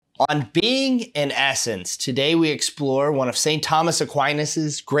On Being in Essence, today we explore one of St. Thomas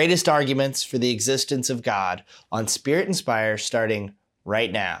Aquinas' greatest arguments for the existence of God on Spirit Inspire, starting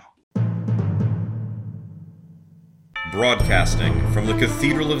right now. Broadcasting from the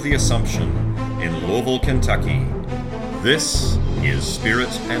Cathedral of the Assumption in Louisville, Kentucky, this is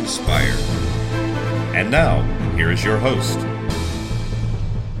Spirit Inspire. And now, here is your host.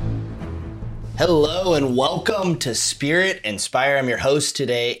 Hello and welcome to Spirit Inspire. I'm your host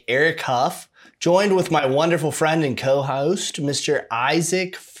today, Eric Huff, joined with my wonderful friend and co-host, Mr.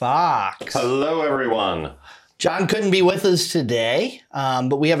 Isaac Fox. Hello, everyone. John couldn't be with us today,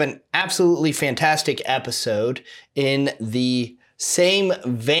 but we have an absolutely fantastic episode in the same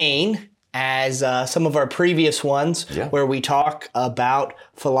vein as some of our previous ones, where we talk about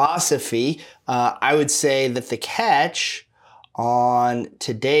philosophy. I would say that the catch on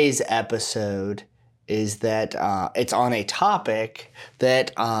today's episode is that it's on a topic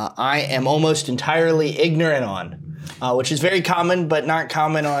that I am almost entirely ignorant on, which is very common, but not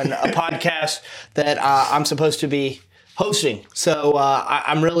common on a podcast that I'm supposed to be hosting. So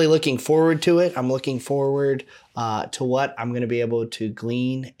I'm really looking forward to it. I'm looking forward to what I'm going to be able to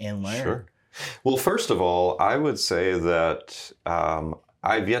glean and learn. Sure. Well, first of all, I would say that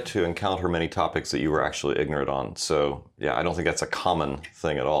I've yet to encounter many topics that you were actually ignorant on. So, yeah, I don't think that's a common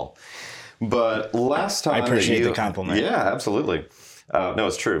thing at all. But last time I appreciate the compliment. Yeah, absolutely. No,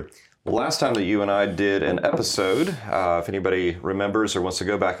 it's true. Last time that you and I did an episode, if anybody remembers or wants to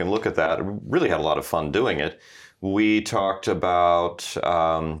go back and look at that, we really had a lot of fun doing it. We talked about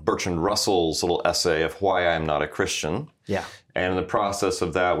Bertrand Russell's little essay of Why I Am Not a Christian. Yeah. And in the process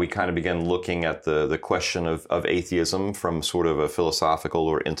of that, we kind of began looking at the question of atheism from sort of a philosophical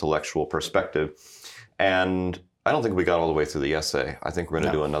or intellectual perspective. And I don't think we got all the way through the essay. I think we're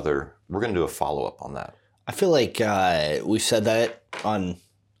going to do a follow-up on that. I feel like we've said that on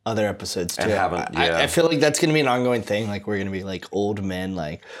other episodes too. And haven't, yeah. I feel like that's going to be an ongoing thing. Like we're going to be like old men,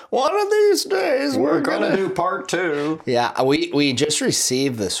 like one of these days we're going to do part 2. Yeah, we just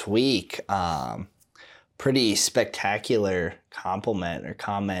received this week pretty spectacular compliment or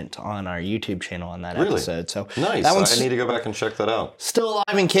comment on our YouTube channel on that episode. So nice. That one's I need to go back and check that out. Still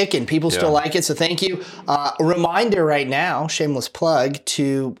alive and kicking. People still like it, so thank you. A reminder right now, shameless plug,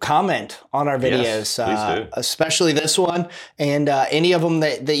 to comment on our videos, yes, please do. Especially this one, and any of them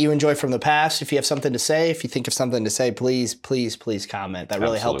that you enjoy from the past. If you have something to say, if you think of something to say, please comment. That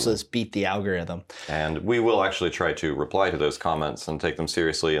really helps us beat the algorithm. And we will actually try to reply to those comments and take them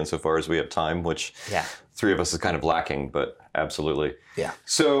seriously insofar as we have time, which 3 of us is kind of lacking, but absolutely. Yeah.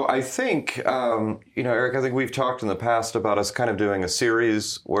 So I think, Eric, I think we've talked in the past about us kind of doing a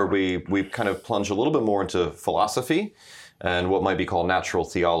series where we kind of plunge a little bit more into philosophy and what might be called natural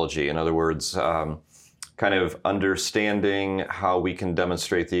theology. In other words, kind of understanding how we can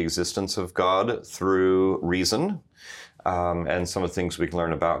demonstrate the existence of God through reason and some of the things we can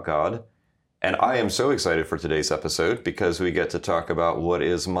learn about God. And I am so excited for today's episode because we get to talk about what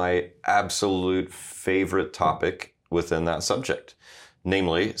is my absolute favorite topic within that subject,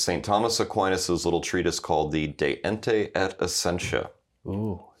 namely St. Thomas Aquinas' little treatise called the De Ente et Essentia.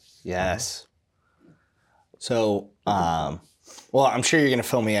 Ooh, yes. So, well, I'm sure you're going to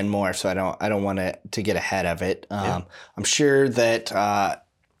fill me in more, so I don't want to get ahead of it. I'm sure that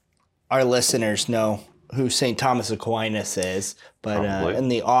our listeners know who St. Thomas Aquinas is, but in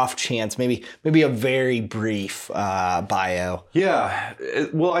the off chance, maybe a very brief bio. Yeah,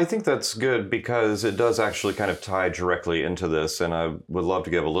 well, I think that's good because it does actually kind of tie directly into this, and I would love to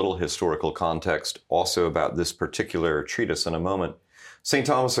give a little historical context also about this particular treatise in a moment. St.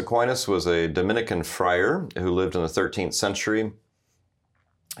 Thomas Aquinas was a Dominican friar who lived in the 13th century,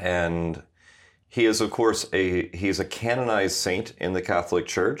 and he is, of course, he's a canonized saint in the Catholic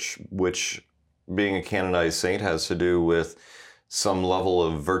Church, which, being a canonized saint, has to do with some level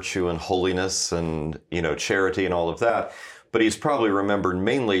of virtue and holiness and, charity and all of that. But he's probably remembered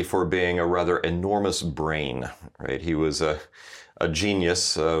mainly for being a rather enormous brain, right? He was a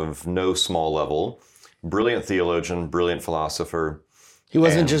genius of no small level, brilliant theologian, brilliant philosopher. He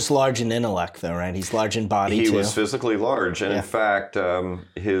wasn't just large in intellect, though, right? He's large in body, too. He was physically large. And in fact,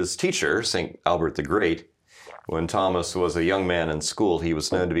 his teacher, St. Albert the Great, when Thomas was a young man in school, he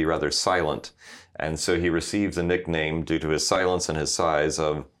was known to be rather silent. And so he received the nickname, due to his silence and his size,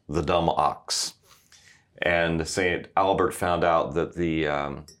 of the dumb ox. And St. Albert found out that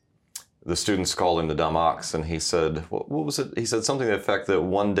the students called him the dumb ox, and he said, what was it? He said something to the effect that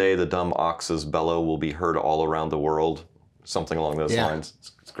one day the dumb ox's bellow will be heard all around the world, something along those lines.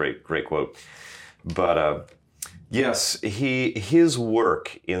 It's a great quote. But Yes, his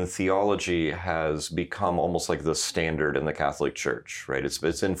work in theology has become almost like the standard in the Catholic Church, right?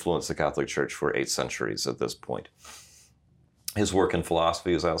 It's influenced the Catholic Church for 8 centuries at this point. His work in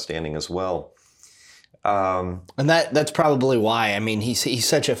philosophy is outstanding as well. And that's probably why. I mean, he's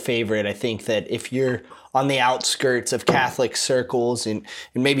such a favorite. I think that if you're on the outskirts of Catholic circles and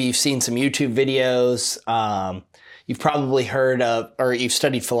maybe you've seen some YouTube videos, you've probably heard of, or you've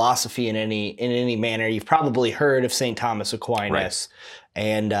studied philosophy in any manner, you've probably heard of St. Thomas Aquinas. Right.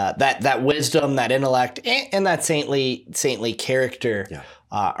 And that wisdom, that intellect, and that saintly character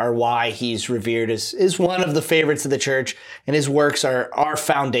are why he's revered as one of the favorites of the church. And his works are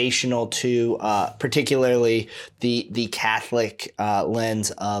foundational to particularly the Catholic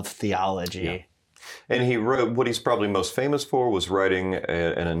lens of theology. Yeah. And he wrote, what he's probably most famous for was writing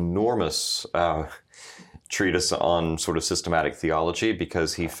an enormous treatise on sort of systematic theology,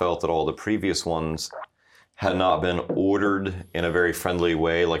 because he felt that all the previous ones had not been ordered in a very friendly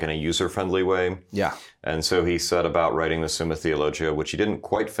way, like in a user-friendly way. Yeah. And so he set about writing the Summa Theologia, which he didn't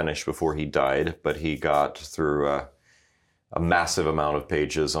quite finish before he died, but he got through a massive amount of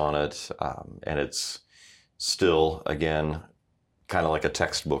pages on it. And it's still, again, kind of like a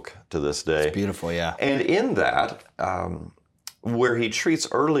textbook to this day. It's beautiful, yeah. And in that, where he treats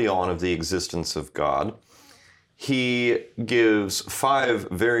early on of the existence of God, he gives 5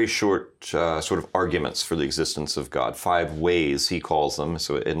 very short sort of arguments for the existence of God, 5 ways he calls them.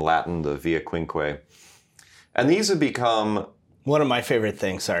 So in Latin, the Via Quinque. And these have become... One of my favorite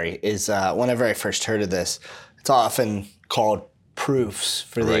things, is whenever I first heard of this, it's often called proofs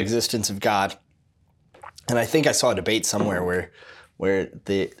for the existence of God. And I think I saw a debate somewhere where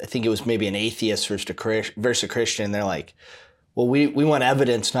I think it was maybe an atheist versus a Christian. They're like, well, we want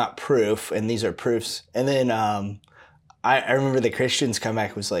evidence, not proof, and these are proofs. And then I remember the Christians come back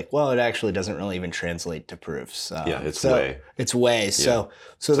and was like, well, it actually doesn't really even translate to proofs. It's way. It's way. Yeah. So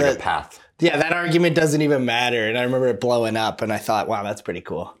it's like a path. Yeah, that argument doesn't even matter. And I remember it blowing up, and I thought, wow, that's pretty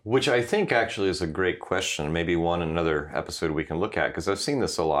cool. Which I think actually is a great question, maybe one in another episode we can look at, because I've seen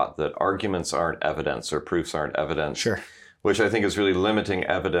this a lot, that arguments aren't evidence or proofs aren't evidence. Sure. Which I think is really limiting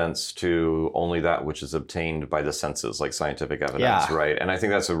evidence to only that which is obtained by the senses, like scientific evidence, right? And I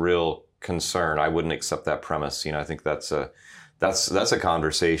think that's a real concern. I wouldn't accept that premise. I think that's a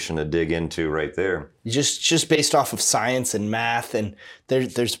conversation to dig into right there. Just based off of science and math, and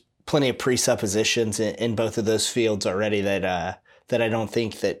there's plenty of presuppositions in both of those fields already that I don't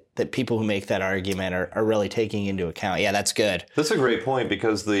think that people who make that argument are really taking into account. Yeah, that's good. That's a great point,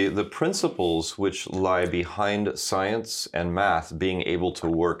 because the principles which lie behind science and math being able to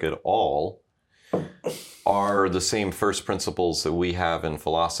work at all are the same first principles that we have in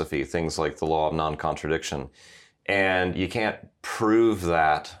philosophy, things like the law of non-contradiction. And you can't prove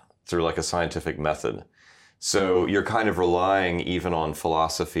that through like a scientific method. So you're kind of relying even on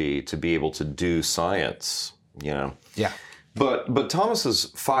philosophy to be able to do science, Yeah. But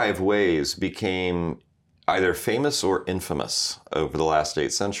Thomas's 5 ways became either famous or infamous over the last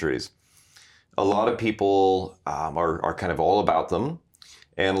 8 centuries. A lot of people are kind of all about them,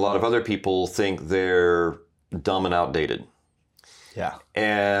 and a lot of other people think they're dumb and outdated. Yeah.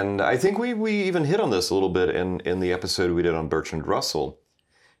 And I think we even hit on this a little bit in the episode we did on Bertrand Russell.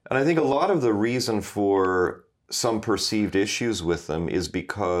 And I think a lot of the reason for some perceived issues with them is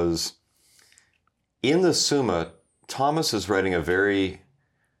because in the Summa, Thomas is writing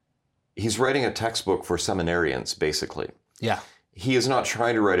he's writing a textbook for seminarians, basically. Yeah. He is not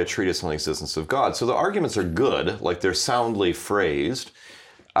trying to write a treatise on the existence of God. So the arguments are good, like they're soundly phrased,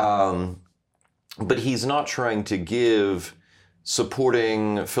 but he's not trying to give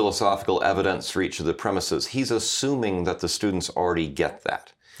supporting philosophical evidence for each of the premises. He's assuming that the students already get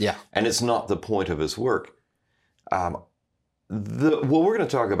that. Yeah. And it's not the point of his work. What we're going to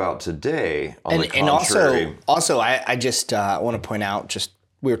talk about today, on the contrary... And also, I just want to point out,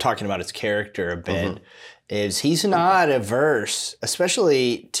 we were talking about his character a bit, is he's not averse,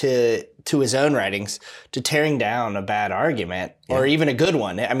 especially to his own writings, to tearing down a bad argument, or even a good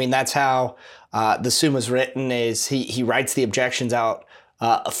one. I mean, that's how the Summa's written, is he writes the objections out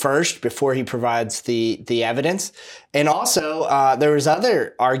first before he provides the evidence. And also, there was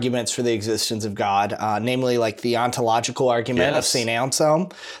other arguments for the existence of God, namely like the ontological argument of St. Anselm,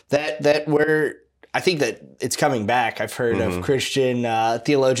 that were, I think that it's coming back. I've heard of Christian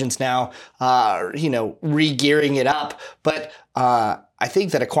theologians now, re-gearing it up. But I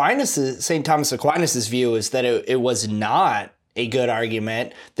think that St. Thomas Aquinas' view is that it was not a good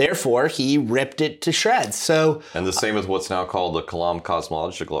argument. Therefore, he ripped it to shreds. So, and the same with what's now called the Kalam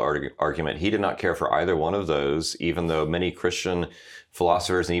cosmological argument. He did not care for either one of those, even though many Christian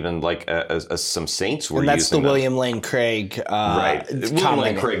philosophers and even like some saints were using and that's the them. William Lane Craig right. William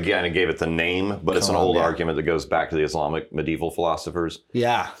Lane Craig again gave it the name, but it's an old argument that goes back to the Islamic medieval philosophers.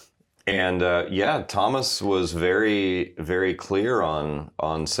 Yeah. And Thomas was very, very clear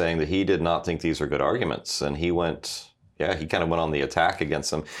on saying that he did not think these are good arguments, and he kind of went on the attack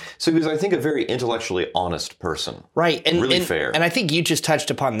against them. So he was, I think, a very intellectually honest person. Right. And really fair. And I think you just touched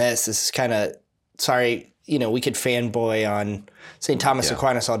upon this. This is kind of, sorry, we could fanboy on St. Thomas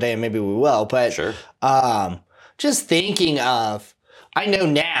Aquinas all day, and maybe we will. But sure. Just thinking of, I know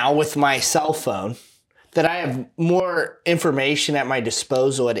now with my cell phone that I have more information at my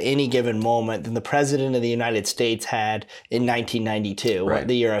disposal at any given moment than the President of the United States had in 1992, right.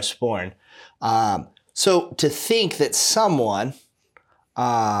 The year I was born. So to think that someone,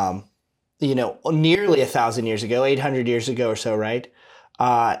 nearly 1,000 years ago, 800 years ago or so, right,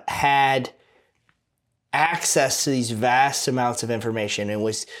 had access to these vast amounts of information and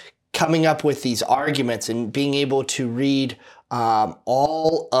was coming up with these arguments and being able to read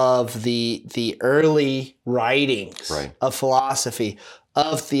all of the early writings right. of philosophy,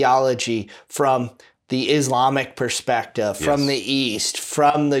 of theology from the Islamic perspective, from the East,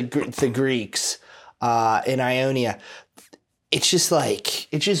 from the Greeks, in Ionia. It's just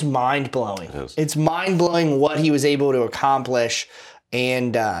mind-blowing. It's mind-blowing what he was able to accomplish,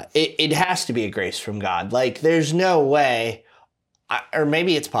 and it has to be a grace from God. Like, there's no way, or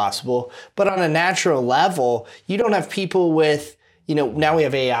maybe it's possible, but on a natural level, you don't have people with, now we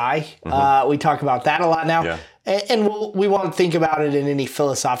have AI. Mm-hmm. We talk about that a lot now. Yeah. And we won't think about it in any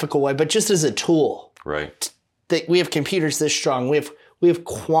philosophical way, but just as a tool. Right. That we have computers this strong. We have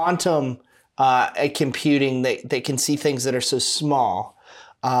quantum computing that can see things that are so small.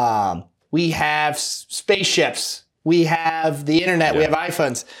 We have spaceships. We have the internet. We have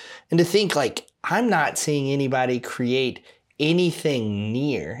iPhones. And to think, I'm not seeing anybody create anything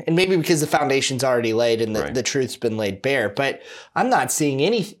near, and maybe because the foundation's already laid and the truth's been laid bare, but I'm not seeing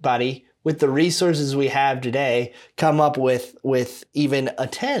anybody with the resources we have today come up with even a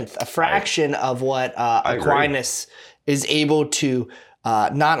tenth, a fraction of what Aquinas is able to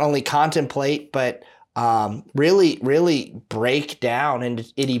not only contemplate, but really, really break down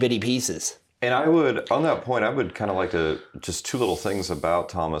into itty-bitty pieces. And on that point, I would kind of like to, just two little things about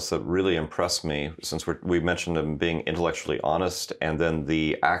Thomas that really impressed me, since we mentioned him being intellectually honest, and then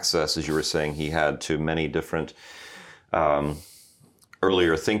the access, as you were saying, he had to many different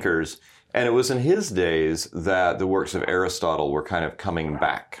earlier thinkers. And it was in his days that the works of Aristotle were kind of coming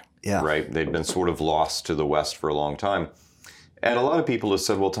back, right? They'd been sort of lost to the West for a long time. And a lot of people have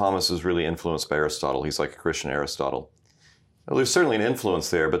said, well, Thomas is really influenced by Aristotle. He's like a Christian Aristotle. Well, there's certainly an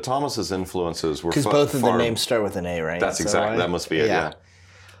influence there, but Thomas's influences were because both of the names start with an A, right? That's exactly, that must be it, yeah.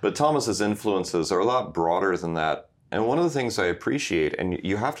 But Thomas's influences are a lot broader than that. And one of the things I appreciate, and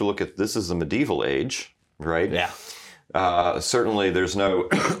you have to look at this as the medieval age, right? Yeah. Certainly there's no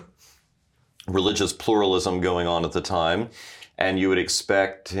religious pluralism going on at the time, and you would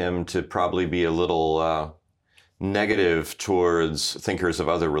expect him to probably be a little negative towards thinkers of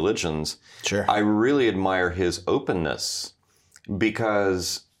other religions. Sure. I really admire his openness,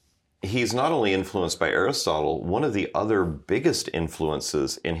 because he's not only influenced by Aristotle, one of the other biggest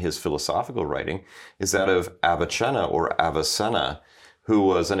influences in his philosophical writing is that of Avicenna or Avicenna, who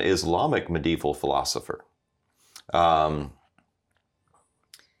was an Islamic medieval philosopher. And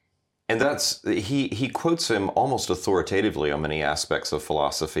he quotes him almost authoritatively on many aspects of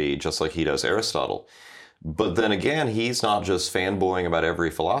philosophy, just like he does Aristotle. But then again, he's not just fanboying about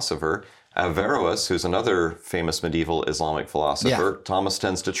every philosopher. Averroes, who's another famous medieval Islamic philosopher, Thomas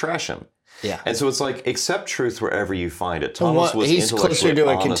tends to trash him. Yeah. And so it's like, accept truth wherever you find it. Thomas was he's intellectually closer to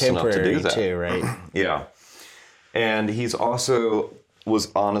a honest enough to do contemporary that. too, right? Yeah. And he's also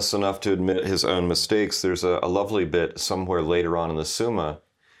was honest enough to admit his own mistakes. There's a lovely bit somewhere later on in the Summa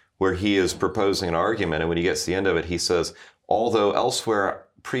where he is proposing an argument, and when he gets to the end of it, he says, although elsewhere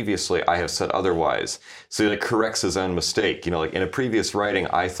previously I have said otherwise. So he corrects his own mistake. In a previous writing,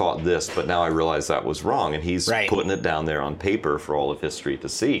 I thought this, but now I realize that was wrong. And he's putting it down there on paper for all of history to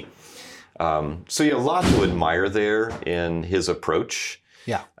see. So a lot to admire there in his approach.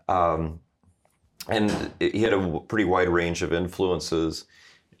 Yeah. And he had a pretty wide range of influences.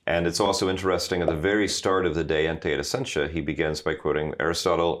 And it's also interesting, at the very start of the De Ente et Essentia, he begins by quoting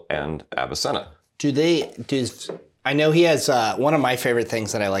Aristotle and Avicenna. I know he has one of my favorite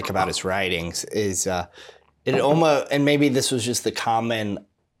things that I like about his writings is it almost, and maybe this was just the common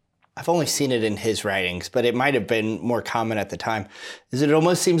I've only seen it in his writings, but it might have been more common at the time, is that it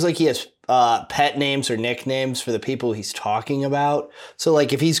almost seems like he has pet names or nicknames for the people he's talking about. So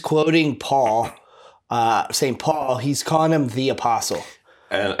like if he's quoting Paul, St. Paul, he's calling him the apostle.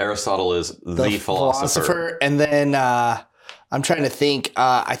 And Aristotle is the philosopher. And then I'm trying to think.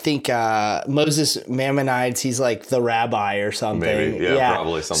 I think Moses Maimonides, he's like the rabbi or something. Maybe, yeah.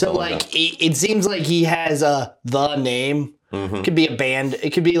 Probably something so like that. It seems like he has the name. Mm-hmm. It could be a band. It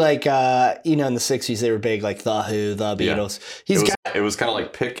could be like, in the 60s, they were big, like The Who, The Beatles. Yeah. It was kind of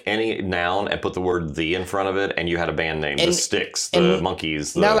like pick any noun and put the word the in front of it, and you had a band name. The Styx, the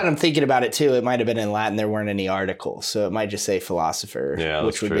Monkees. Now that I'm thinking about it, too, it might have been in Latin. There weren't any articles, so it might just say philosopher. Yeah,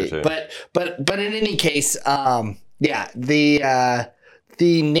 which that's would true, be. too. But in any case, the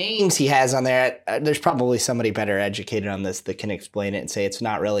names he has on there, there's probably somebody better educated on this that can explain it and say it's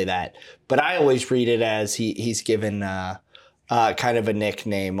not really that. But I always read it as he's given kind of a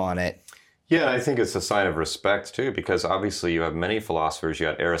nickname on it. Yeah, and I think it's a sign of respect, too, because obviously you have many philosophers. You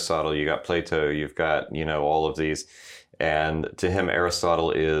got Aristotle, you got Plato, you've got, all of these. And to him,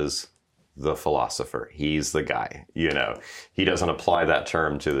 Aristotle is the philosopher. He's the guy, He doesn't apply that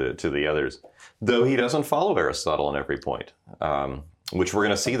term to the others, though he doesn't follow Aristotle on every point, which we're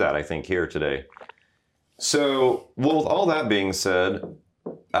going to see that, I think, here today. So, with all that being said,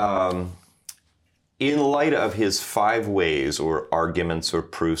 in light of his 5 ways or arguments or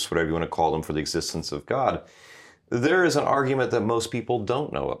proofs, whatever you want to call them, for the existence of God, there is an argument that most people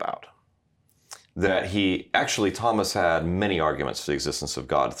don't know about. Thomas had many arguments for the existence of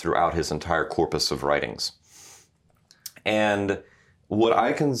God throughout his entire corpus of writings. And what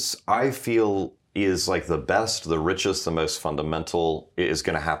I feel is like the best, the richest, the most fundamental is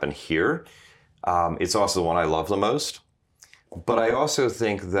going to happen here. It's also the one I love the most. But I also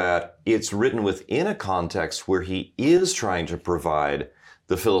think that it's written within a context where he is trying to provide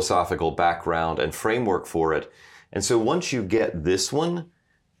the philosophical background and framework for it. And so once you get this one,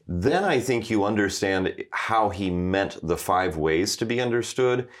 then I think you understand how he meant the 5 ways to be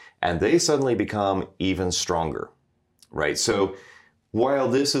understood, and they suddenly become even stronger, right? So while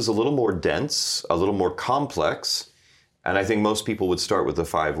this is a little more dense, a little more complex, and I think most people would start with the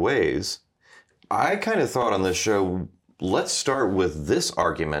 5 ways, I kind of thought on this show, let's start with this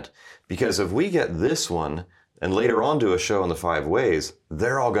argument, because if we get this one and later on do a show on the 5 ways,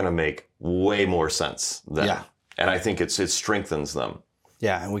 they're all going to make way more sense then. Yeah. And I think it strengthens them.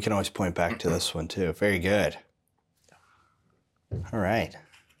 Yeah, and we can always point back to this one too. Very good. All right.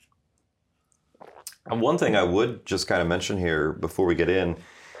 And one thing I would just kind of mention here before we get in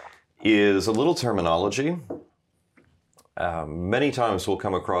is a little terminology. Many times we'll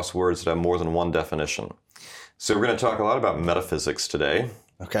come across words that have more than one definition. So we're going to talk a lot about metaphysics today.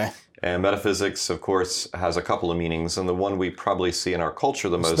 Okay. And metaphysics, of course, has a couple of meanings, and the one we probably see in our culture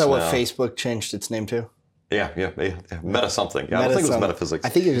the most now. Is that what Facebook changed its name to? Yeah. Meta something. Yeah, I don't think it was metaphysics. I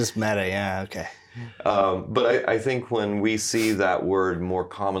think it was just meta, yeah, okay. But I think when we see that word more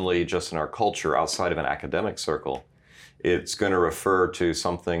commonly just in our culture outside of an academic circle, it's going to refer to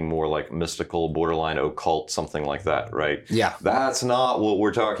something more like mystical, borderline occult, something like that, right? Yeah. That's not what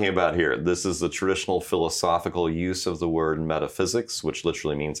we're talking about here. This is the traditional philosophical use of the word metaphysics, which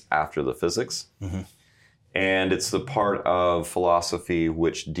literally means after the physics. Mm-hmm. And it's the part of philosophy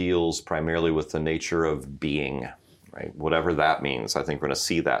which deals primarily with the nature of being, right? Whatever that means. I think we're going to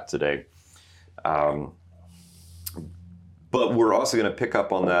see that today. But we're also going to pick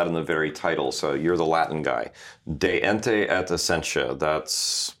up on that in the very title. So you're the Latin guy. De ente et essentia.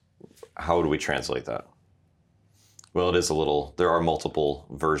 That's, how do we translate that? Well, it is there are multiple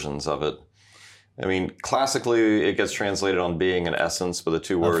versions of it. I mean, classically, it gets translated on being and essence, but the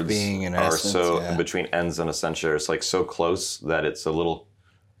two words are so between ens and essentia. It's like so close that it's a little,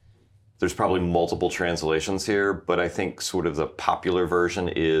 there's probably multiple translations here, but I think sort of the popular version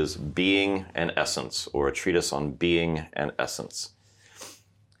is being and essence, or a treatise on being and essence.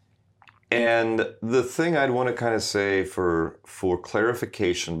 And the thing I'd want to kind of say for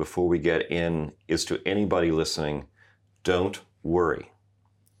clarification before we get in is to anybody listening, don't worry.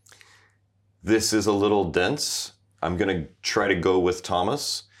 This is a little dense. I'm going to try to go with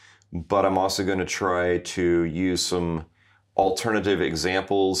Thomas, but I'm also going to try to use some alternative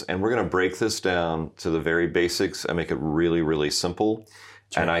examples, and we're going to break this down to the very basics and make it really, really simple.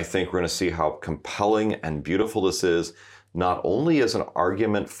 Sure. And I think we're going to see how compelling and beautiful this is, not only as an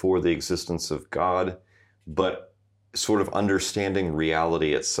argument for the existence of God, but sort of understanding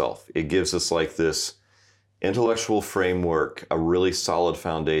reality itself. It gives us like this intellectual framework, a really solid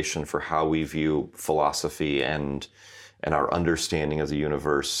foundation for how we view philosophy and our understanding of the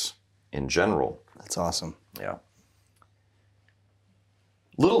universe in general. That's awesome. Yeah.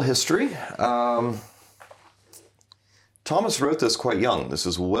 Little history. Thomas wrote this quite young. This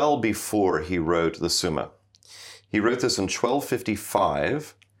is well before he wrote the Summa. He wrote this in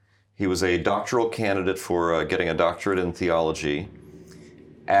 1255. He was a doctoral candidate for getting a doctorate in theology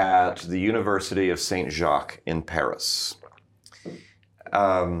at the University of Saint-Jacques in Paris.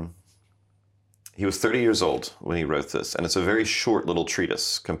 He was 30 years old when he wrote this, and it's a very short little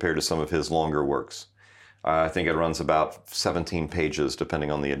treatise compared to some of his longer works. I think it runs about 17 pages,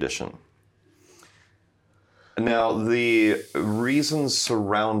 depending on the edition. Now, the reasons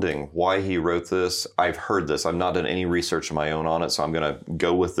surrounding why he wrote this, I've heard this. I've not done any research of my own on it, so I'm going to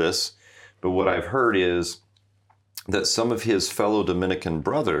go with this. But what I've heard is that some of his fellow Dominican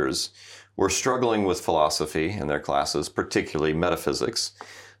brothers were struggling with philosophy in their classes, particularly metaphysics.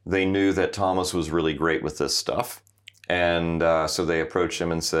 They knew that Thomas was really great with this stuff. And so they approached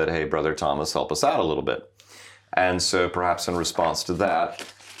him and said, hey, Brother Thomas, help us out a little bit. And so perhaps in response to that,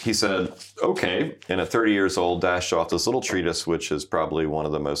 he said, okay, and at 30 years old, dashed off this little treatise, which is probably one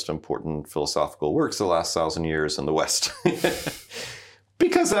of the most important philosophical works of the last 1,000 years in the West.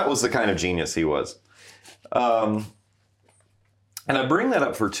 Because that was the kind of genius he was. And I bring that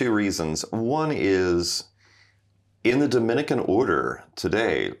up for two reasons. One is, in the Dominican order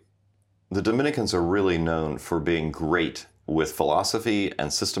today, the Dominicans are really known for being great with philosophy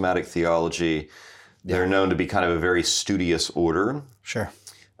and systematic theology. They're known to be kind of a very studious order. Sure.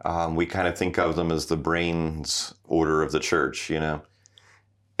 We kind of think of them as the brains order of the church, you know.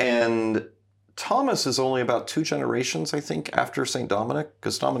 And Thomas is only about 2 generations, I think, after St. Dominic,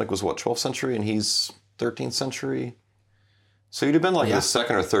 because Dominic was, 12th century, and he's 13th century? So he'd have been like the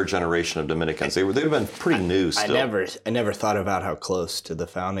second or third generation of Dominicans. They'd have been pretty new still. I never thought about how close to the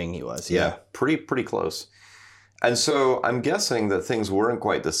founding he was. Yeah, pretty close. And so I'm guessing that things weren't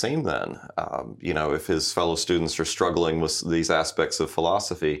quite the same then. If his fellow students are struggling with these aspects of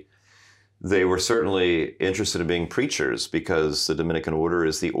philosophy, they were certainly interested in being preachers, because the Dominican order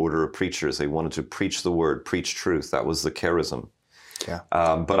is the order of preachers. They wanted to preach the word, preach truth. That was the charism. Yeah.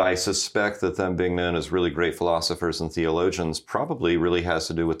 But I suspect that them being known as really great philosophers and theologians probably really has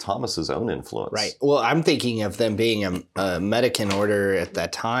to do with Thomas's own influence. Right. Well, I'm thinking of them being a Medican order at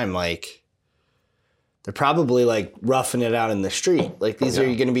that time, like they're probably like roughing it out in the street. Like these are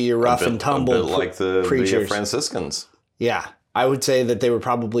going to be your rough and tumble a bit like the Franciscans. Yeah. I would say that they were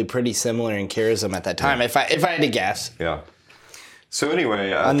probably pretty similar in charism at that time, if I had to guess. Yeah. So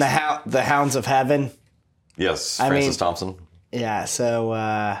anyway, on the Hounds of Heaven. Yes, Francis Thompson. Yeah. So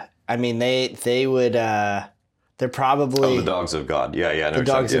they would. They're probably the Dogs of God. Yeah. The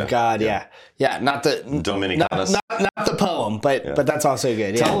Dogs of God. Yeah. Not the Dominicanus. Not the poem, but that's also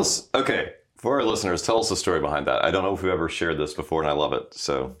good. Yeah. Tell us. Okay, for our listeners, tell us the story behind that. I don't know if we've ever shared this before, and I love it.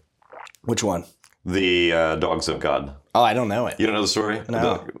 So, which one? The Dogs of God. Oh, I don't know it. You don't know the story?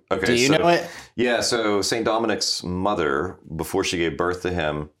 No. Okay. Do you know it? Yeah. So St. Dominic's mother, before she gave birth to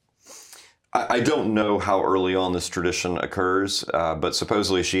him, I don't know how early on this tradition occurs, but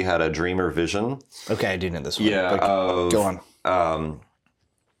supposedly she had a dream or vision. Okay, I do know this one. Yeah. Go on.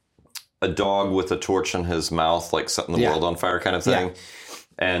 A dog with a torch in his mouth, like setting the world on fire kind of thing. Yeah.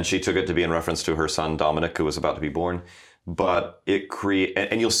 And she took it to be in reference to her son, Dominic, who was about to be born. But it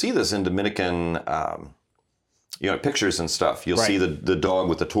and you'll see this in Dominican, pictures and stuff. You'll see the dog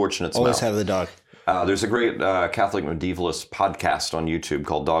with the torch in its mouth. Always have the dog. There's a great Catholic medievalist podcast on YouTube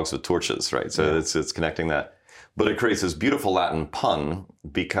called Dogs with Torches, right? So it's connecting that. But it creates this beautiful Latin pun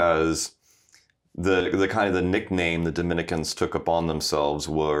because the kind of the nickname the Dominicans took upon themselves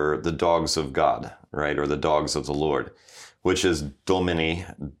were the Dogs of God, right? Or the Dogs of the Lord, which is Domini,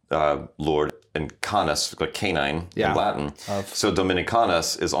 Lord, and Canis, like canine in Latin. So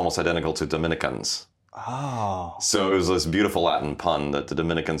Dominicanus is almost identical to Dominicans. Oh. So it was this beautiful Latin pun that the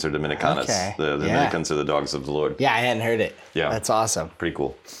Dominicans are Dominicanus. Okay. The Dominicans are the Dogs of the Lord. Yeah, I hadn't heard it. Yeah. That's awesome. Pretty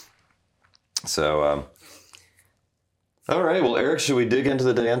cool. So, all right. Well, Eric, should we dig into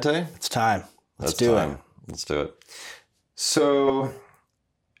the De Ente? It's time. Let's do it. So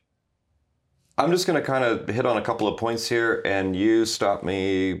I'm just going to kind of hit on a couple of points here, and you stop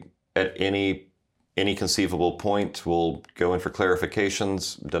me at any conceivable point. We'll go in for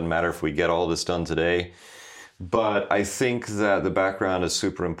clarifications. Doesn't matter if we get all this done today. But I think that the background is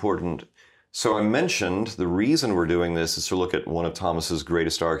super important. So I mentioned the reason we're doing this is to look at one of Thomas's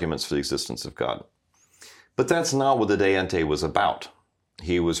greatest arguments for the existence of God. But that's not what the De Ente was about.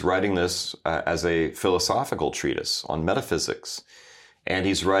 He was writing this as a philosophical treatise on metaphysics. And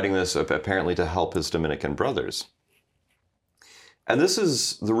he's writing this apparently to help his Dominican brothers. And this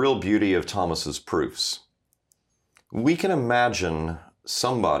is the real beauty of Thomas's proofs. We can imagine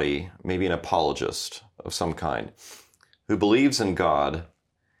somebody, maybe an apologist of some kind, who believes in God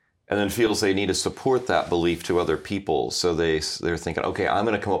and then feels they need to support that belief to other people. So they're thinking, okay, I'm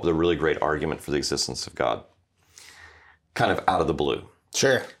going to come up with a really great argument for the existence of God, kind of out of the blue.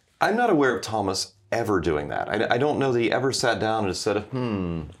 Sure. I'm not aware of Thomas ever doing that. I don't know that he ever sat down and said,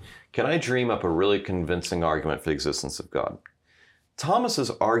 can I dream up a really convincing argument for the existence of God? Thomas's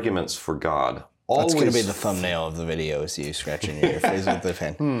arguments for God always... That's going to be the thumbnail of the video, is you scratching your face with the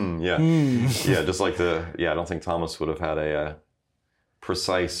pen. Yeah, just like I don't think Thomas would have had a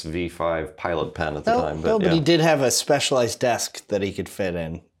precise V5 pilot pen at the time. But he did have a specialized desk that he could fit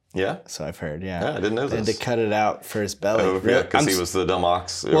in. Yeah? So I've heard, Yeah, I didn't know they this. had to cut it out for his belly. Oh, yeah, because he was the dumb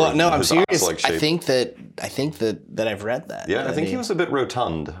ox. Well, no, I'm serious. Ox-like shape. I think that I've read that. Yeah, I think he was a bit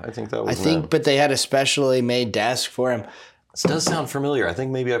rotund. I think that was... but they had a specially made desk for him. This does sound familiar. I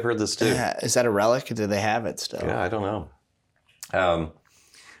think maybe I've heard this too. Is that a relic? Do they have it still? Yeah, I don't know.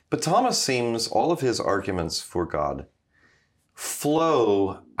 But Thomas seems, all of his arguments for God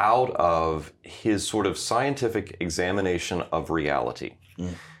flow out of his sort of scientific examination of reality.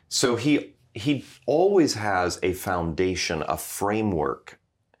 So he always has a foundation, a framework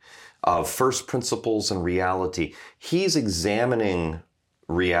of first principles and reality. He's examining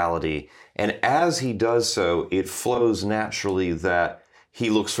reality, and as he does so, it flows naturally that he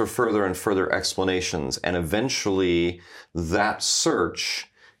looks for further and further explanations, and eventually that search,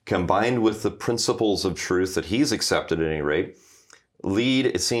 combined with the principles of truth that he's accepted at any rate, lead,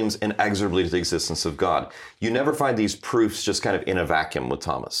 it seems, inexorably to the existence of God. You never find these proofs just kind of in a vacuum with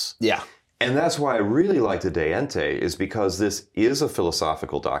Thomas. Yeah. And that's why I really like the De Ente, is because this is a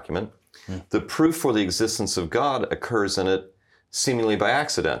philosophical document. The proof for the existence of God occurs in it seemingly by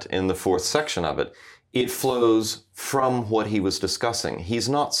accident in the 4th section of it. It flows from what he was discussing. He's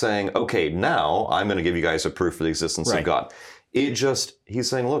not saying, okay, now I'm going to give you guys a proof for the existence of God. He's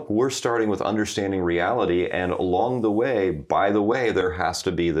saying, look, we're starting with understanding reality, and along the way, by the way, there has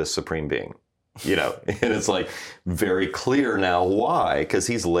to be this supreme being, and it's like very clear now why, because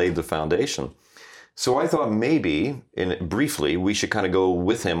he's laid the foundation. So I thought maybe, briefly, we should kind of go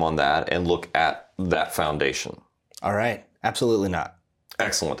with him on that and look at that foundation. All right. Absolutely not.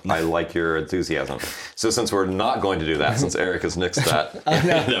 Excellent. I like your enthusiasm. So since we're not going to do that, since Eric has nixed that,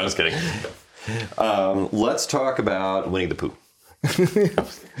 no, I was kidding. Let's talk about Winnie the Pooh.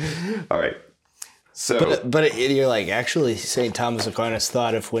 All right. So, but you're like, actually, St. Thomas Aquinas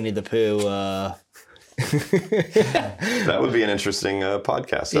thought of Winnie the Pooh. That would be an interesting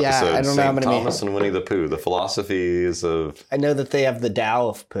podcast episode. Yeah, I don't know how many. Thomas and Winnie the Pooh, the philosophies of... I know that they have the Tao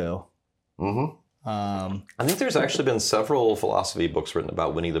of Pooh. Mm-hmm. I think there's actually been several philosophy books written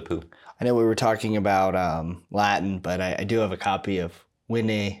about Winnie the Pooh. I know we were talking about Latin, but I do have a copy of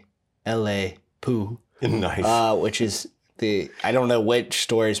Winnie L.A. Pooh. Nice. Which is I don't know which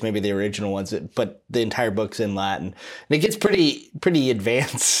stories, maybe the original ones, but the entire book's in Latin. And it gets pretty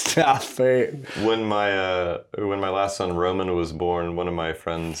advanced stuff. When my last son Roman was born, one of my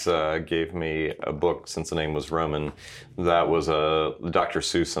friends gave me a book, since the name was Roman, that was Dr.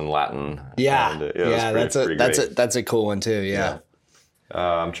 Seuss in Latin. Yeah, and, that's a cool one too. Yeah.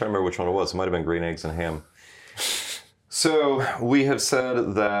 I'm trying to remember which one it was. It might have been Green Eggs and Ham. So we have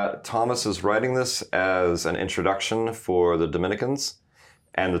said that Thomas is writing this as an introduction for the Dominicans,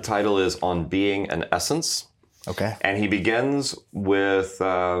 and the title is On Being and Essence. Okay. And he begins with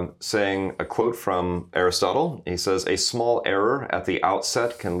saying a quote from Aristotle. He says, "A small error at the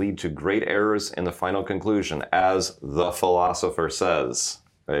outset can lead to great errors in the final conclusion, as the philosopher says."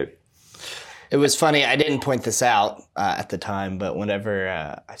 Right? It was funny. I didn't point this out at the time, but whenever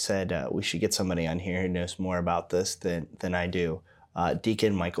I said we should get somebody on here who knows more about this than I do,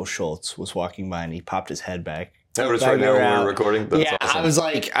 Deacon Michael Schultz was walking by and he popped his head back. That was right now when we were recording. That's awesome.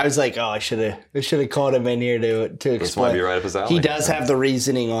 I was like, oh, I should have called him in here to explain. This might be right up his alley. He does have the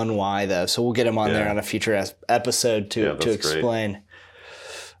reasoning on why, though, so we'll get him on there on a future episode to explain.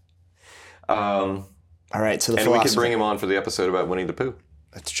 All right, so we could bring him on for the episode about Winnie the Pooh.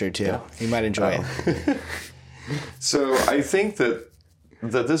 That's true too. Yeah. He might enjoy it. So I think that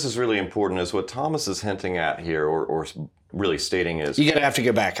this is really important, is what Thomas is hinting at here, or really stating is... You're going to have to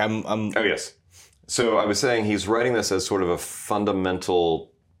go back. Oh, yes. So I was saying he's writing this as sort of a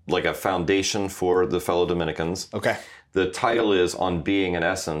fundamental, like a foundation for the fellow Dominicans. Okay. The title is On Being and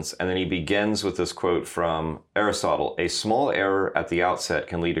Essence, and then he begins with this quote from Aristotle: "A small error at the outset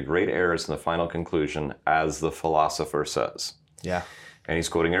can lead to great errors in the final conclusion, as the philosopher says." Yeah. And he's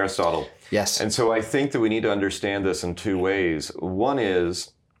quoting Aristotle. Yes. And so I think that we need to understand this in two ways. One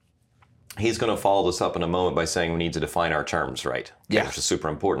is, he's going to follow this up in a moment by saying we need to define our terms, right? Yeah. Which is super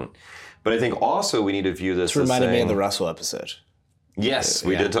important. But I think also we need to view this as reminded me of the Russell episode. Yes,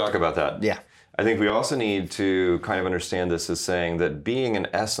 we did talk about that. Yeah. I think we also need to kind of understand this as saying that being and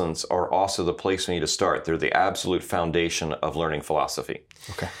essence are also the place we need to start. They're the absolute foundation of learning philosophy.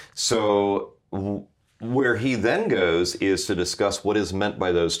 Okay. So where he then goes is to discuss what is meant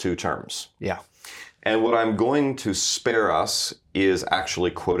by those two terms. Yeah. And what I'm going to spare us is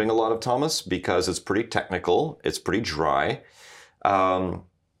actually quoting a lot of Thomas because it's pretty technical, it's pretty dry. I'll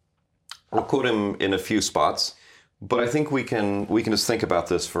quote him in a few spots, but I think we can just think about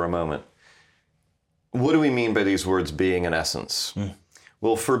this for a moment. What do we mean by these words being and essence?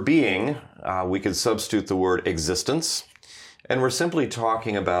 Well, for being, we could substitute the word existence, and we're simply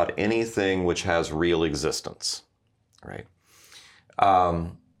talking about anything which has real existence, right?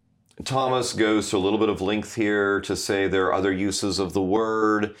 Thomas goes to a little bit of length here to say there are other uses of the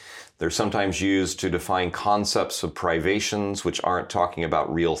word. They're sometimes used to define concepts of privations, which aren't talking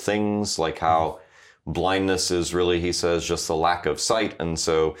about real things, like how blindness is really, he says, just the lack of sight. And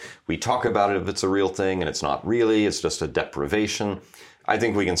so we talk about it if it's a real thing, and it's not really, it's just a deprivation. I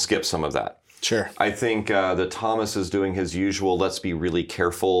think we can skip some of that. Sure. I think that Thomas is doing his usual, let's be really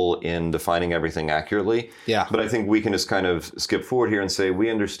careful in defining everything accurately. Yeah. But I think we can just kind of skip forward here and say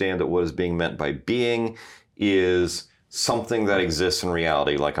we understand that what is being meant by being is something that exists in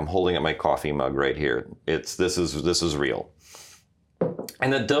reality. Like I'm holding up my coffee mug right here. This is real.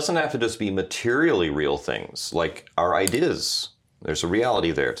 And it doesn't have to just be materially real things, like our ideas. There's a reality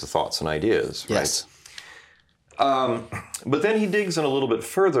there to thoughts and ideas, right? Yes. But then he digs in a little bit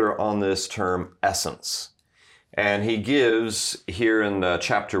further on this term essence. And he gives here in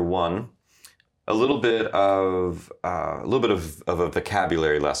chapter 1 a little bit of a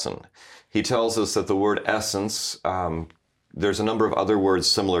vocabulary lesson. He tells us that the word essence, there's a number of other words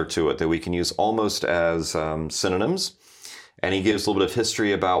similar to it that we can use almost as synonyms. And he gives a little bit of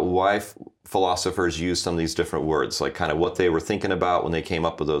history about why philosophers use some of these different words, like kind of what they were thinking about when they came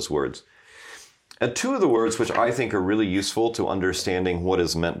up with those words. And two of the words which I think are really useful to understanding what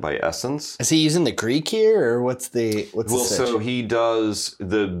is meant by essence. Is he using the Greek here, or what's the So he does,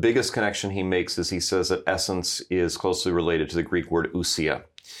 the biggest connection he makes is he says that essence is closely related to the Greek word ousia.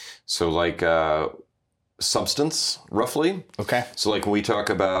 So like substance, roughly. Okay. So like when we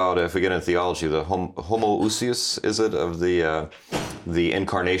talk about, if we get into theology, the homoousios, is it, of the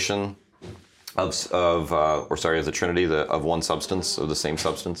incarnation of the Trinity, of one substance, of the same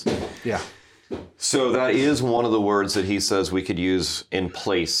substance. Yeah. So that is one of the words that he says we could use in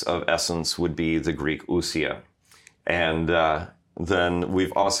place of essence would be the Greek ousia. And then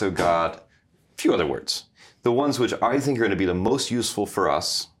we've also got a few other words. The ones which I think are going to be the most useful for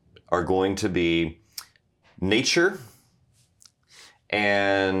us are going to be nature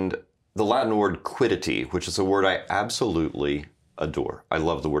and the Latin word quiddity, which is a word I absolutely adore. I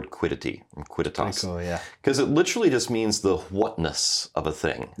love the word quiddity, quidditas. Cool, yeah. Because it literally just means the whatness of a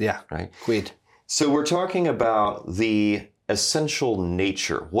thing. Yeah. Right? Quid. So we're talking about the essential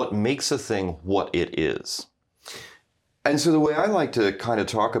nature, what makes a thing what it is. And so the way I like to kind of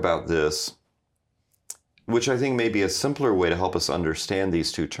talk about this, which I think may be a simpler way to help us understand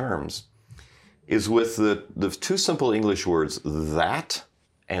these two terms, is with the two simple English words, that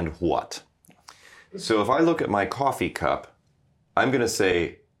and what. So if I look at my coffee cup, I'm going to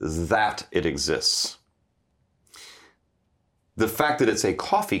say that it exists. The fact that it's a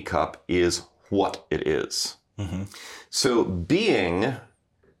coffee cup is what it is. Mm-hmm. So being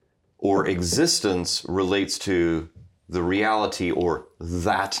or existence relates to the reality or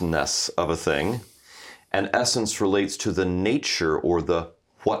thatness of a thing, and essence relates to the nature or the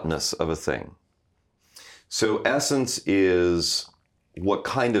whatness of a thing. So essence is what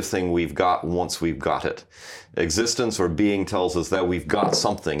kind of thing we've got once we've got it. Existence or being tells us that we've got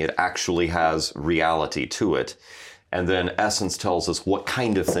something. It actually has reality to it. And then essence tells us what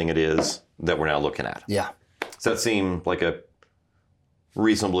kind of thing it is that we're now looking at. Yeah. Does that seem like a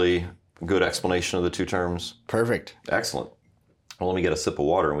reasonably good explanation of the two terms? Perfect. Excellent. Well, let me get a sip of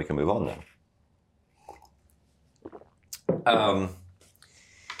water and we can move on then.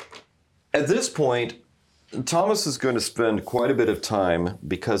 At this point, Thomas is going to spend quite a bit of time,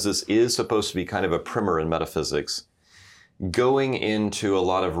 because this is supposed to be kind of a primer in metaphysics, going into a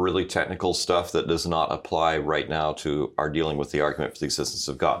lot of really technical stuff that does not apply right now to our dealing with the argument for the existence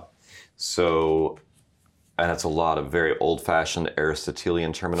of God. So, and it's a lot of very old-fashioned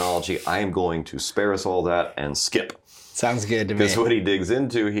Aristotelian terminology. I am going to spare us all that and skip. Sounds good to me. Because what he digs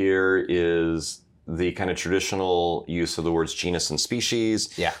into here is the kind of traditional use of the words genus and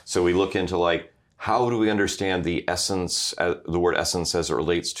species. Yeah. So we look into like, how do we understand the essence, the word essence as it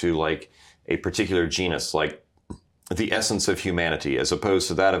relates to like a particular genus? Like the essence of humanity as opposed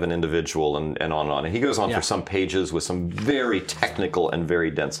to that of an individual, and on and on. And he goes on for some pages with some very technical and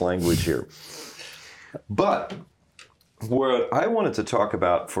very dense language here. But what I wanted to talk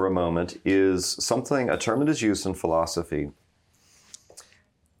about for a moment is a term that is used in philosophy.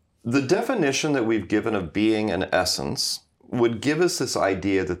 The definition that we've given of being and essence would give us this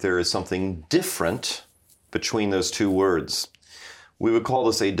idea that there is something different between those two words. We would call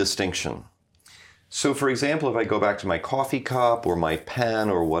this a distinction. So, for example, if I go back to my coffee cup or my pen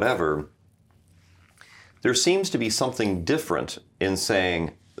or whatever, there seems to be something different in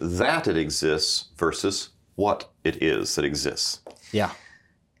saying that it exists versus what it is that exists. Yeah.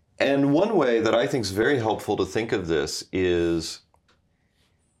 And one way that I think is very helpful to think of this is,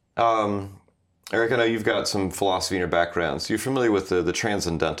 Eric, I know you've got some philosophy in your background, so you're familiar with the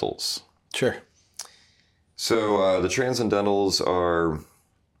transcendentals. Sure. So the transcendentals are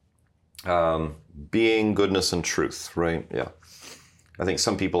being, goodness, and truth, right? Yeah. I think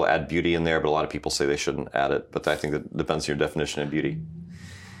some people add beauty in there, but a lot of people say they shouldn't add it. But I think that depends on your definition of beauty.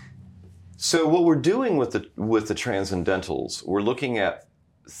 So what we're doing with the transcendentals, we're looking at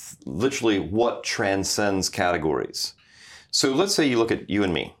literally what transcends categories. So let's say you look at you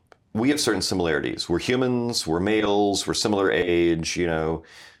and me. We have certain similarities. We're humans, we're males, we're similar age,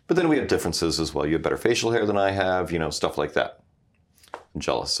 but then we have differences as well. You have better facial hair than I have, stuff like that. I'm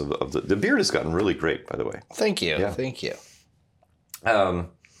jealous of the beard has gotten really great, by the way. Thank you. Yeah. Thank you.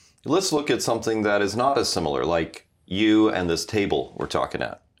 Let's look at something that is not as similar, like you and this table we're talking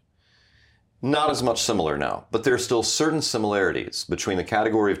at. Not as much similar now, but there are still certain similarities between the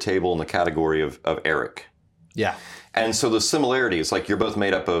category of table and the category of Eric. Yeah. And so the similarities, like you're both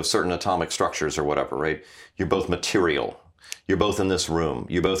made up of certain atomic structures or whatever, right? You're both material. You're both in this room.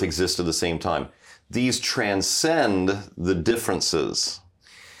 You both exist at the same time. These transcend the differences.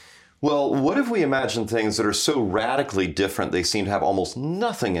 Well, what if we imagine things that are so radically different they seem to have almost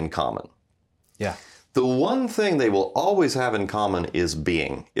nothing in common? Yeah. The one thing they will always have in common is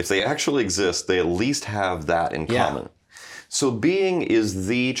being. If they actually exist, they at least have that in common. So being is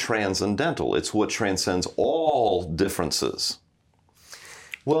the transcendental. It's what transcends all differences.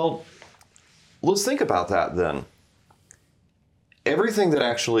 Well, let's think about that then. Everything that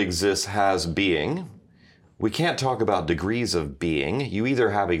actually exists has being. We can't talk about degrees of being. You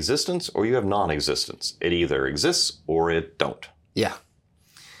either have existence or you have non-existence. It either exists or it don't. Yeah.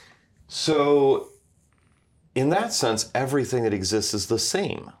 So in that sense, everything that exists is the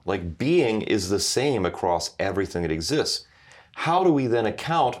same. Like being is the same across everything that exists. How do we then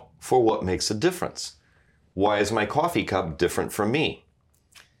account for what makes a difference? Why is my coffee cup different from me?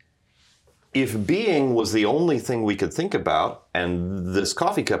 If being was the only thing we could think about, and this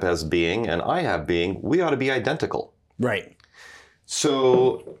coffee cup has being and I have being, we ought to be identical. Right.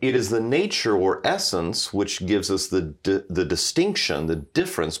 So it is the nature or essence which gives us the distinction, the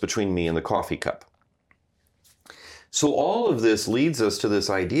difference between me and the coffee cup. So all of this leads us to this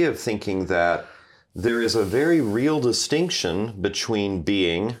idea of thinking that there is a very real distinction between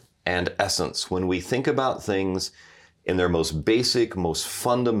being and essence. When we think about things in their most basic, most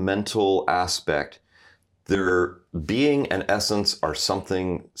fundamental aspect, their being and essence are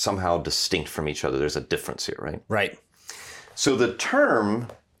something somehow distinct from each other. There's a difference here, right? Right. So the term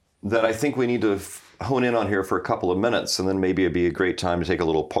that I think we need to hone in on here for a couple of minutes, and then maybe it'd be a great time to take a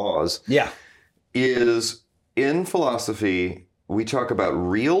little pause, is in philosophy, we talk about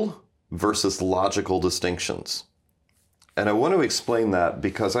real versus logical distinctions. And I want to explain that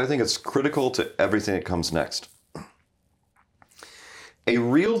because I think it's critical to everything that comes next. A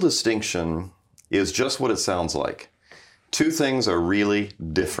real distinction is just what it sounds like. Two things are really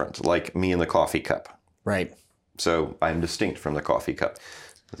different, like me and the coffee cup. Right. So I'm distinct from the coffee cup.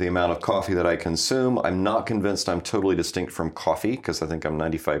 The amount of coffee that I consume, I'm not convinced I'm totally distinct from coffee, because I think I'm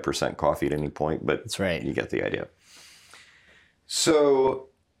 95% coffee at any point, but that's right. You get the idea. So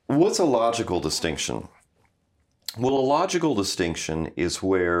what's a logical distinction? Well, a logical distinction is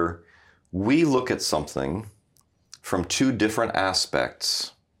where we look at something from two different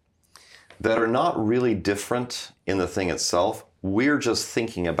aspects that are not really different in the thing itself. We're just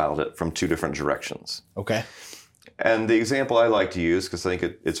thinking about it from two different directions. Okay. And the example I like to use, because I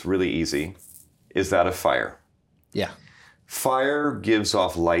think it's really easy, is that of fire. Yeah. Fire gives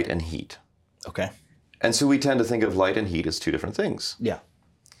off light and heat. Okay. And so we tend to think of light and heat as two different things. Yeah.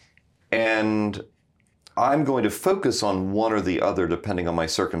 And I'm going to focus on one or the other depending on my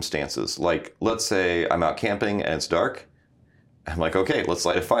circumstances. Like, let's say I'm out camping and it's dark. I'm like, okay, let's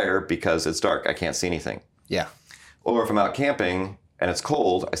light a fire because it's dark. I can't see anything. Yeah. Or if I'm out camping and it's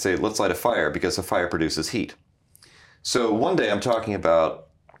cold, I say, let's light a fire because a fire produces heat. So one day I'm talking about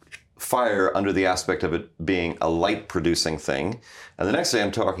fire under the aspect of it being a light-producing thing. And the next day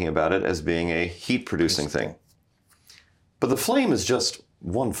I'm talking about it as being a heat-producing thing. But the flame is just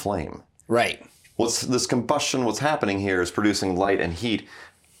one flame. Right. This combustion, what's happening here is producing light and heat.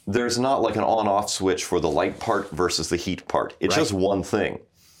 There's not like an on-off switch for the light part versus the heat part. It's just one thing.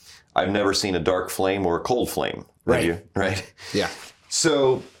 I've never seen a dark flame or a cold flame. Have you? Right? Yeah.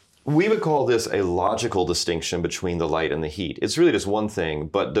 So we would call this a logical distinction between the light and the heat. It's really just one thing,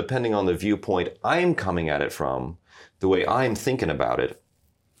 but depending on the viewpoint I'm coming at it from, the way I'm thinking about it,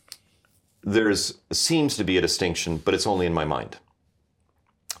 seems to be a distinction, but it's only in my mind.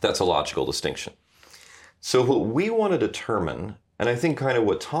 That's a logical distinction. So what we want to determine, and I think kind of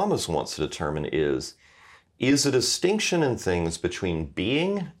what Thomas wants to determine is a distinction in things between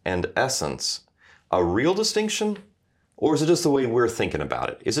being and essence a real distinction, or is it just the way we're thinking about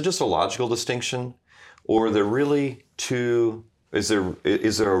it? Is it just a logical distinction, or are there really two? Is there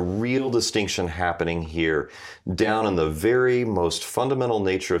a real distinction happening here down in the very most fundamental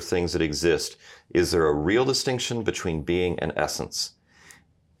nature of things that exist? Is there a real distinction between being and essence?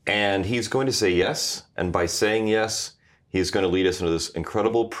 And he's going to say yes, and by saying yes, he's going to lead us into this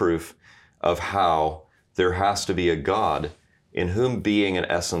incredible proof of how there has to be a God in whom being and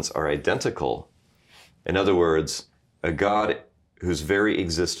essence are identical. In other words, a God whose very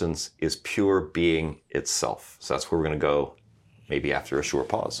existence is pure being itself. So that's where we're going to go maybe after a short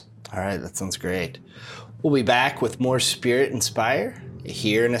pause. All right, that sounds great. We'll be back with more Spirit Inspire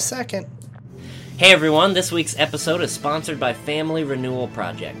here in a second. Hey everyone, this week's episode is sponsored by Family Renewal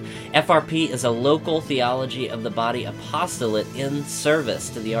Project. FRP is a local theology of the body apostolate in service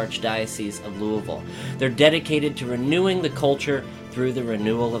to the Archdiocese of Louisville. They're dedicated to renewing the culture through the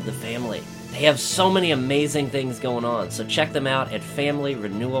renewal of the family. They have so many amazing things going on, so check them out at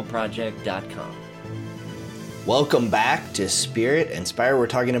familyrenewalproject.com. Welcome back to Spirit Inspire. We're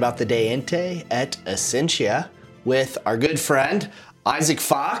talking about the De Ente et Essentia with our good friend Isaac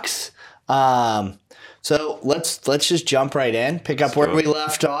Fox. So let's just jump right in, pick up where we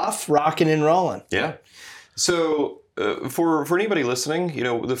left off, rocking and rolling. Yeah. So for anybody listening,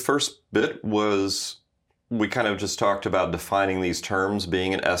 the first bit was we kind of just talked about defining these terms,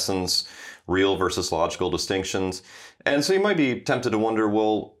 being in essence, real versus logical distinctions. And so you might be tempted to wonder,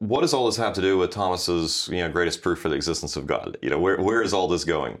 well, what does all this have to do with Thomas's, greatest proof for the existence of God? Where is all this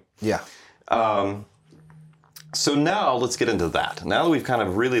going? Yeah. So now let's get into that. Now that we've kind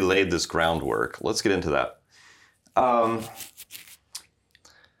of really laid this groundwork, let's get into that. I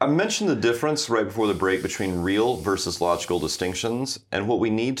mentioned the difference right before the break between real versus logical distinctions. And what we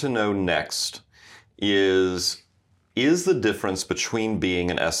need to know next is the difference between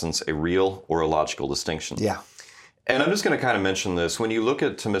being and essence a real or a logical distinction? Yeah. And I'm just going to kind of mention this. When you look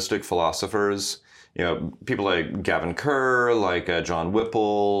at Thomistic philosophers, people like Gavin Kerr, like John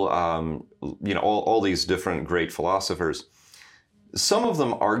Whipple, all these different great philosophers, some of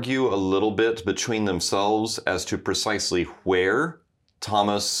them argue a little bit between themselves as to precisely where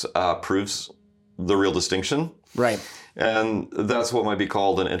Thomas proves the real distinction. Right. And that's what might be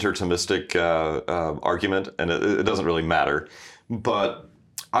called an inter-Thomistic argument, and it doesn't really matter. But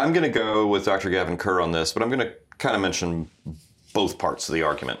I'm going to go with Dr. Gavin Kerr on this, but I'm going to kind of mention both parts of the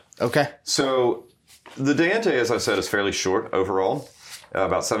argument. Okay. So the De Ente, as I said, is fairly short overall,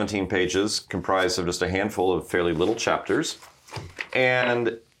 about 17 pages, comprised of just a handful of fairly little chapters.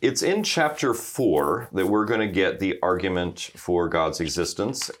 And it's in chapter 4 that we're going to get the argument for God's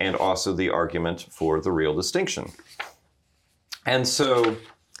existence and also the argument for the real distinction. And so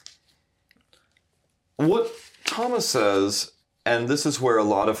what Thomas says, and this is where a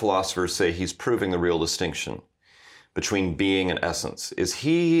lot of philosophers say he's proving the real distinction between being and essence, is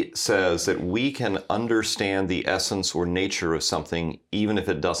he says that we can understand the essence or nature of something even if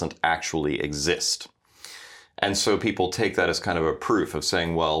it doesn't actually exist. And so people take that as kind of a proof of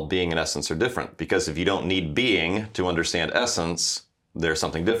saying, well, being and essence are different, because if you don't need being to understand essence, there's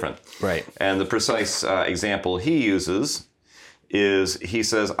something different. Right. And the precise example he uses is, he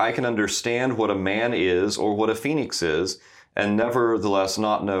says, I can understand what a man is or what a phoenix is, and nevertheless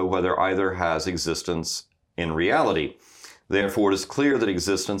not know whether either has existence in reality. Therefore, it is clear that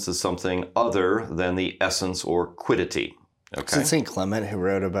existence is something other than the essence or quiddity. Okay. Isn't St. Clement who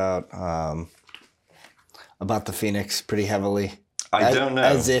wrote about the phoenix pretty heavily? I don't know.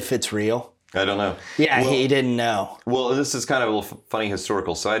 As if it's real. I don't know. Yeah, he didn't know. Well, this is kind of a little funny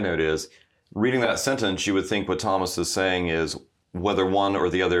historical side note is, reading that sentence, you would think what Thomas is saying is whether one or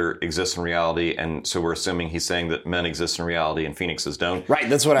the other exists in reality, and so we're assuming he's saying that men exist in reality and phoenixes don't. Right,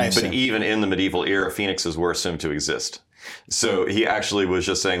 that's what I assume. But even in the medieval era, phoenixes were assumed to exist. So he actually was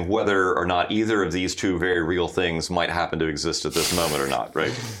just saying whether or not either of these two very real things might happen to exist at this moment or not,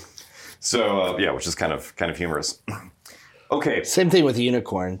 right? So which is kind of humorous. Okay. Same thing with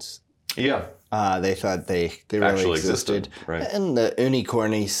unicorns. Yeah. They thought they really Actually existed. right. And the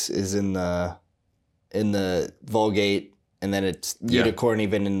unicornis is in the Vulgate, and then it's unicorn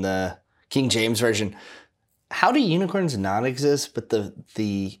even in the King James version. How do unicorns not exist, but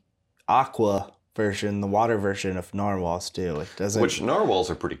the aqua version, the water version of narwhals do? It doesn't. Which narwhals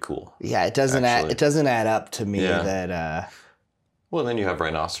are pretty cool. Yeah, it doesn't add up to me that. Well, then you have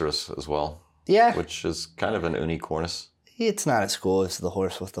rhinoceros as well. Yeah, which is kind of an unicornus. It's not as cool as the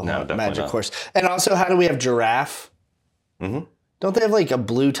horse with the definitely magic not. horse. And also, how do we have giraffe? Mm-hmm. Don't they have like a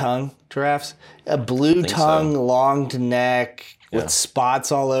blue tongue, giraffes? A blue tongue, long neck with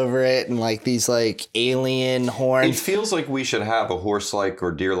spots all over it and like these like alien It horns. feels like we should have a horse-like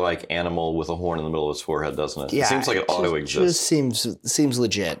or deer-like animal with a horn in the middle of its forehead, doesn't it? Yeah, It seems like it ought to It just exist. seems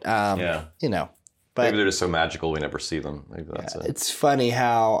legit. You know, but Maybe they're just so magical we never see them. Maybe that's it. it's funny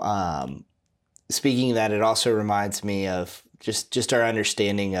how, speaking of that, it also reminds me of just our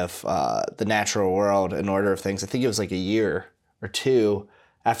understanding of the natural world and order of things. I think it was like a year or two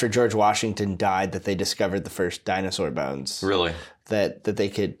after George Washington died that they discovered the first dinosaur bones. Really? That they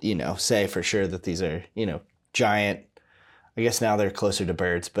could, say for sure that these are, giant, I guess now they're closer to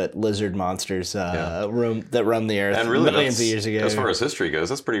birds, but lizard monsters that roam the earth And really, millions of years ago. as far as history goes,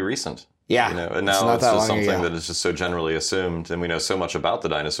 that's pretty recent. Yeah. And it's now not it's that just long something ago. that is just so generally assumed, and we know so much about the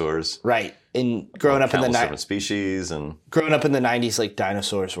dinosaurs. Right. And growing up in the Countless different species, and 90s, like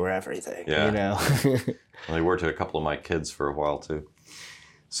dinosaurs were everything. Yeah. Well, they were to a couple of my kids for a while too.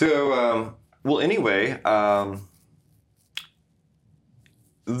 So, anyway,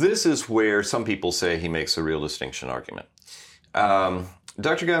 this is where some people say he makes a real distinction argument.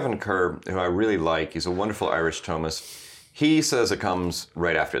 Dr. Gavin Kerr, who I really like, he's a wonderful Irish Thomist, he says it comes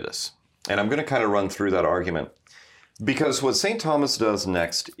right after this. And I'm going to kind of run through that argument because what St. Thomas does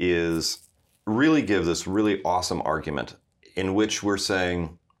next is really give this really awesome argument in which we're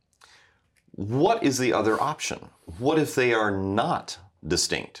saying, what is the other option? What if they are not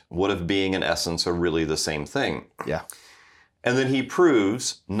distinct? What if being and essence are really the same thing? Yeah. And then he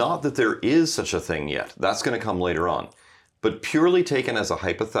proves not that there is such a thing yet. That's going to come later on. But purely taken as a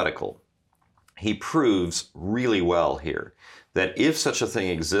hypothetical, he proves really well here that if such a thing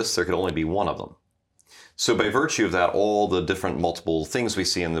exists, there could only be one of them. So by virtue of that, all the different multiple things we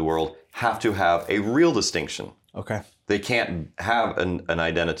see in the world have to have a real distinction. Okay. They can't have an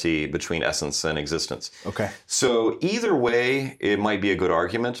identity between essence and existence. Okay. So either way, it might be a good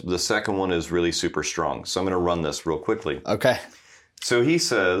argument. The second one is really super strong. So I'm going to run this real quickly. Okay. So he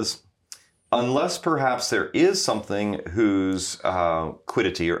says, unless perhaps there is something whose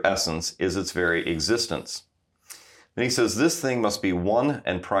quiddity or essence is its very existence. Then he says, this thing must be one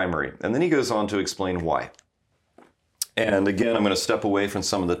and primary. And then he goes on to explain why. And again, I'm going to step away from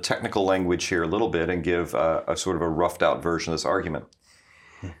some of the technical language here a little bit and give a sort of a roughed out version of this argument.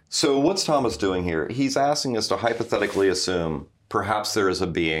 So what's Thomas doing here? He's asking us to hypothetically assume perhaps there is a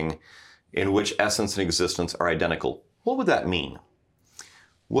being in which essence and existence are identical. What would that mean?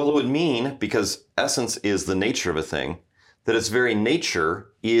 Well, it would mean, because essence is the nature of a thing, that its very nature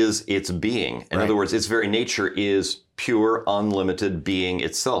is its being. In other words, its very nature is pure, unlimited being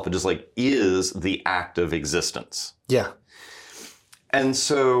itself. It just like is the act of existence. Yeah. And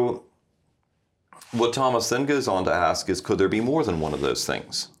so what Thomas then goes on to ask is, could there be more than one of those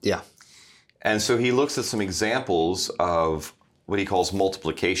things? Yeah. And so he looks at some examples of what he calls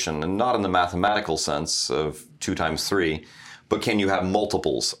multiplication, and not in the mathematical sense of 2 times 3, but can you have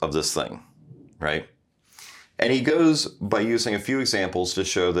multiples of this thing, right? And he goes by using a few examples to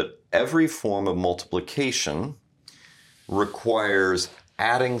show that every form of multiplication requires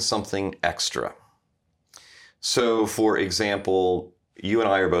adding something extra. So, for example, you and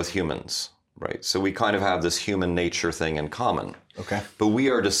I are both humans, right? So we kind of have this human nature thing in common. Okay. But we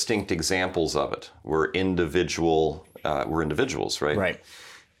are distinct examples of it. We're individuals, right? Right.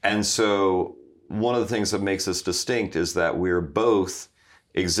 And so one of the things that makes us distinct is that we're both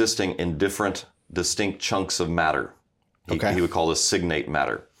existing in different distinct chunks of matter. He would call this signate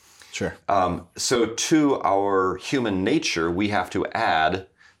matter. Sure. So to our human nature, we have to add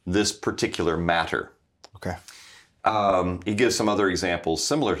this particular matter. Okay. He gives some other examples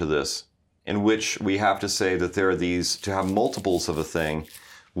similar to this, in which we have to say that there are these, to have multiples of a thing,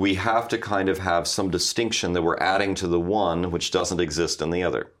 we have to kind of have some distinction that we're adding to the one which doesn't exist in the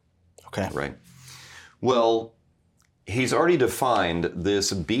other. Okay. Right. Well, he's already defined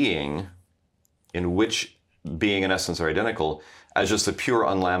this being in which being and essence are identical as just a pure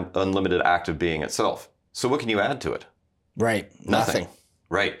unlimited act of being itself. So what can you add to it? Right. Nothing.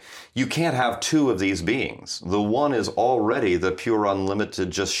 Right. You can't have two of these beings. The one is already the pure, unlimited,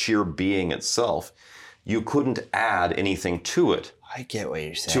 just sheer being itself. You couldn't add anything to it I get what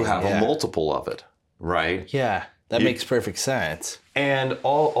you're saying. to have a multiple of it, right? Yeah, that makes perfect sense. And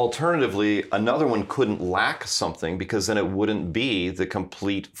alternatively, another one couldn't lack something because then it wouldn't be the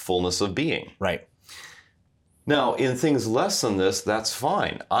complete fullness of being. Right. Now, in things less than this, that's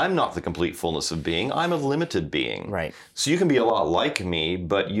fine. I'm not the complete fullness of being. I'm a limited being. Right. So you can be a lot like me,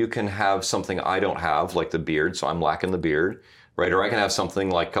 but you can have something I don't have, like the beard, so I'm lacking the beard, right? Or I can have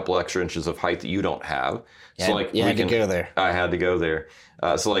something like a couple extra inches of height that you don't have. Yeah, so like you had to go there. I had to go there.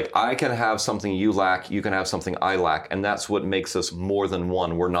 So like I can have something you lack, you can have something I lack, and that's what makes us more than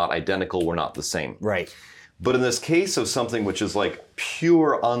one. We're not identical, we're not the same. Right. But in this case of something which is like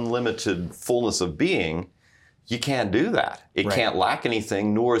pure, unlimited fullness of being, you can't do that. It can't lack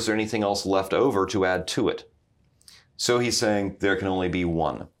anything, nor is there anything else left over to add to it. So he's saying there can only be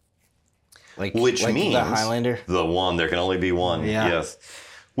one. Which means the Highlander? The one, there can only be one. Yeah. Yes.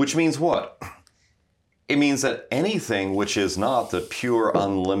 Which means what? It means that anything which is not the pure,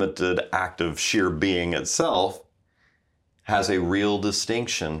 unlimited act of sheer being itself has a real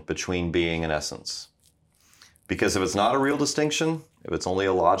distinction between being and essence. Because if it's not a real distinction, if it's only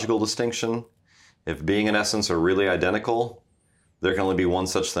a logical distinction, if being and essence are really identical, there can only be one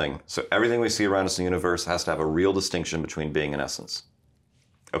such thing. So everything we see around us in the universe has to have a real distinction between being and essence.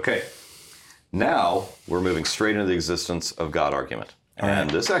 Okay, now we're moving straight into the existence of God argument. And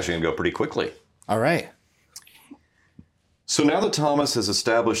this is actually going to go pretty quickly. All right. So now that Thomas has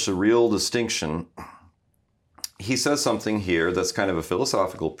established a real distinction, he says something here that's kind of a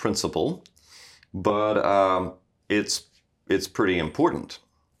philosophical principle, but it's pretty important.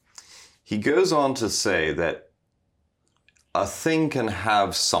 He goes on to say that a thing can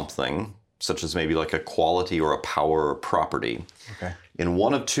have something, such as maybe like a quality or a power or property, in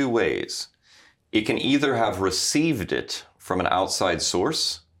one of two ways. It can either have received it from an outside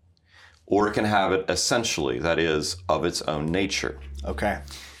source, or it can have it essentially, that is, of its own nature. Okay.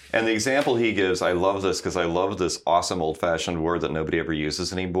 And the example he gives, I love this because I love this awesome old-fashioned word that nobody ever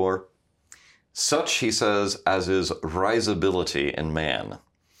uses anymore. Such, he says, as is risability in man.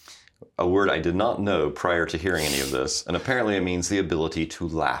 A word I did not know prior to hearing any of this, and apparently it means the ability to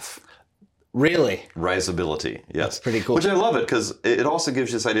laugh. Really? Risability, yes. That's pretty cool. Which I love it because it also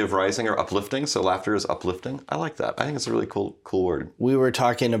gives you this idea of rising or uplifting, so laughter is uplifting. I like that. I think it's a really cool word. We were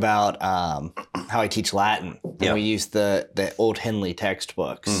talking about how I teach Latin, and we use the old Henley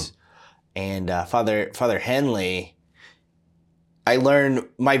textbooks. And Father Henley, I learn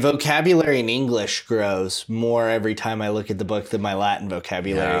my vocabulary in English grows more every time I look at the book than my Latin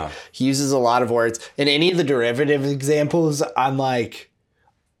vocabulary. Yeah. He uses a lot of words. In any of the derivative examples, I'm like,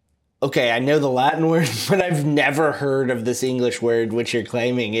 okay, I know the Latin word, but I've never heard of this English word which you're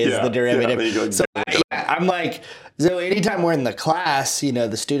claiming is the derivative. So I'm like, so anytime we're in the class, you know,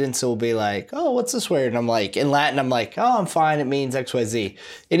 the students will be like, oh, what's this word? And I'm like, in Latin, I'm like, oh, I'm fine. It means XYZ.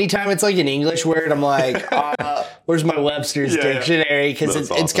 Anytime it's like an English word, I'm like, where's my Webster's dictionary?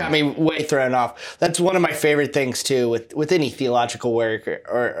 Because it's got me way thrown off. That's one of my favorite things, too, with any theological work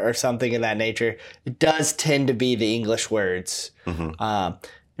or something of that nature. It does tend to be the English words.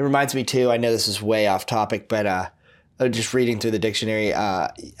 It reminds me, too, I know this is way off topic, but just reading through the dictionary,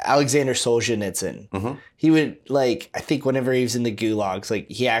 Alexander Solzhenitsyn, he would, like, I think whenever he was in the gulags, like,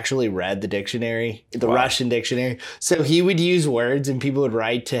 he actually read the dictionary, the Russian dictionary. So he would use words and people would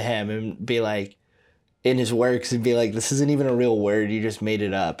write to him and be like, in his works, and be like, this isn't even a real word, you just made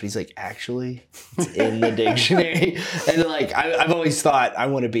it up. And he's like, actually, it's in the dictionary. And, like, I've always thought, I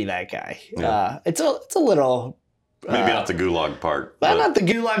want to be that guy. Yeah. It's a little... Maybe not the gulag part. But not the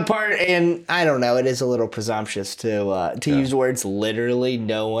gulag part, and I don't know, it is a little presumptuous to use words literally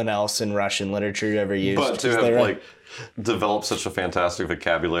no one else in Russian literature ever used. But to have, developed such a fantastic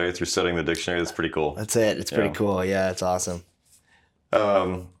vocabulary through studying the dictionary, that's pretty cool. That's it. It's pretty cool. Yeah, it's awesome.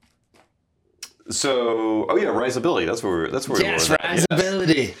 Risability. That's where we were. Yes,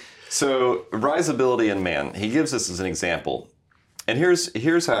 risability. Yes. So, risability in man. He gives this as an example. And here's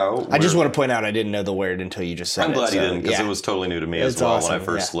how... I just want to point out I didn't know the word until you just said it. I'm glad you didn't, because it was totally new to me as well when I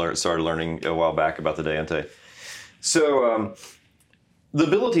first started learning a while back about the deante. So, the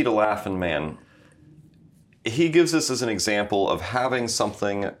ability to laugh in man, he gives this as an example of having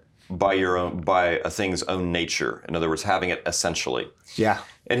something by a thing's own nature. In other words, having it essentially. Yeah.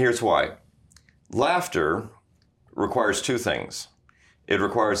 And here's why. Laughter requires two things. It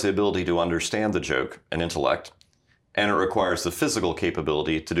requires the ability to understand the joke and intellect, and it requires the physical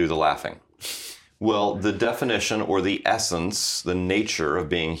capability to do the laughing. Well, the definition or the essence, the nature of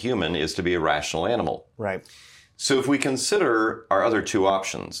being human is to be a rational animal. Right. So if we consider our other two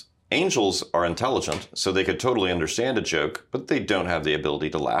options, angels are intelligent, so they could totally understand a joke, but they don't have the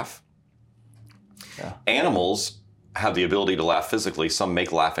ability to laugh. Yeah. Animals have the ability to laugh physically. Some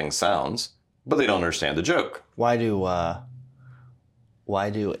make laughing sounds, but they don't understand the joke. Why do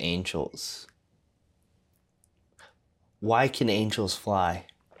angels? Why can angels fly?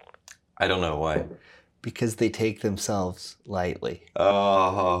 I don't know why. Because they take themselves lightly.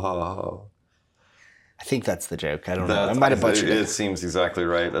 Oh. I think that's the joke. I don't know. I might have butchered it. It seems exactly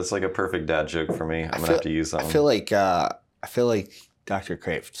right. That's like a perfect dad joke for me. I'm going to have to use that one. I feel like Dr.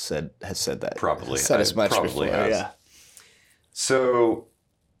 Kraft has said that. Probably. Said as much probably before. has. Yeah. So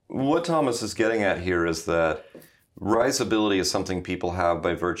what Thomas is getting at here is that risibility is something people have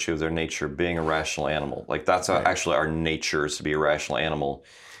by virtue of their nature, being a rational animal. Like that's actually our nature, is to be a rational animal.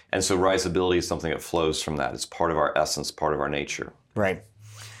 And so risibility is something that flows from that. It's part of our essence, part of our nature. Right.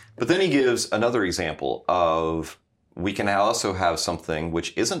 But then he gives another example of we can also have something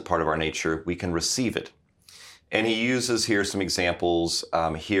which isn't part of our nature, we can receive it. And he uses here some examples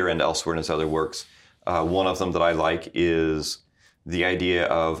here and elsewhere in his other works. One of them that I like is the idea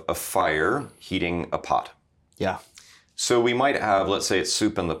of a fire heating a pot. Yeah. So we might have, let's say it's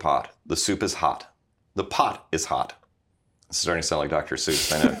soup in the pot. The soup is hot. The pot is hot. It's starting to sound like Dr.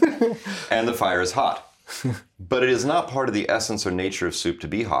 Seuss, I know. And the fire is hot. But it is not part of the essence or nature of soup to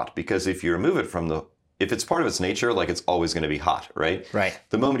be hot, because if you remove it if it's part of its nature, like it's always going to be hot, right? Right.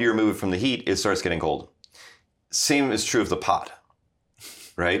 The moment you remove it from the heat, it starts getting cold. Same is true of the pot,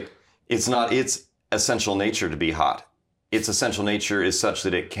 right? It's not its essential nature to be hot. Its essential nature is such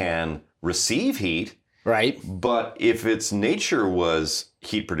that it can receive heat. Right. But if its nature was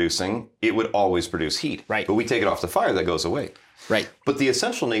heat producing, it would always produce heat. Right. But we take it off the fire, that goes away. Right. But the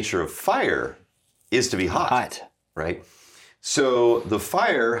essential nature of fire is to be hot. Hot. Right? So the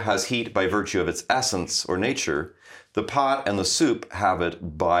fire has heat by virtue of its essence or nature. The pot and the soup have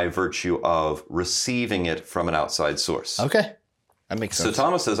it by virtue of receiving it from an outside source. Okay. That makes sense. So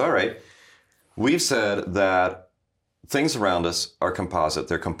Thomas says, all right, we've said that things around us are composite.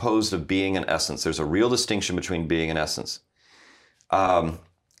 They're composed of being and essence. There's a real distinction between being and essence.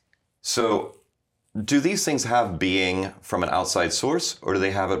 So do these things have being from an outside source, or do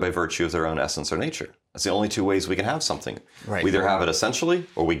they have it by virtue of their own essence or nature? That's the only two ways we can have something. Right. We either have it essentially,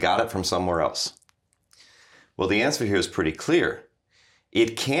 or we got it from somewhere else. Well, the answer here is pretty clear.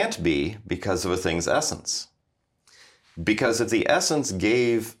 It can't be because of a thing's essence. Because if the essence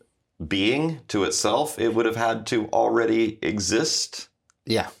gave being to itself, it would have had to already exist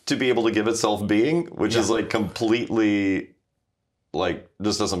to be able to give itself being, which is like completely, like,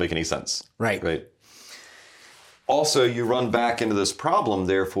 just doesn't make any sense. Right. Also, you run back into this problem,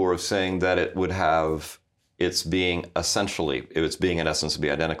 therefore, of saying that it would have its being essentially, its being in essence would be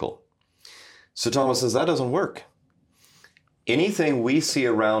identical. So Thomas says that doesn't work. Anything we see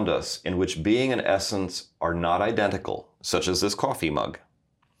around us in which being and essence are not identical, such as this coffee mug,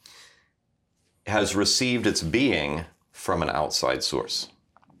 has received its being from an outside source.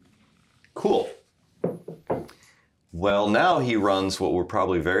 Cool. Well, now he runs what we're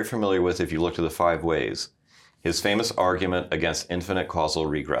probably very familiar with if you look to the 5 ways. His famous argument against infinite causal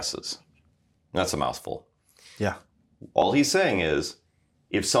regresses. That's a mouthful. Yeah. All he's saying is,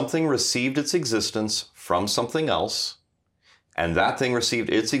 if something received its existence from something else, and that thing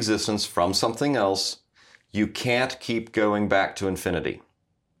received its existence from something else, you can't keep going back to infinity.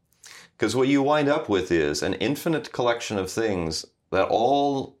 Because what you wind up with is an infinite collection of things that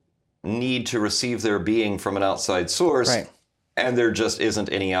all need to receive their being from an outside source, Right. and there just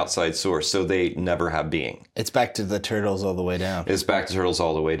isn't any outside source, so they never have being. It's back to the turtles all the way down. It's back to turtles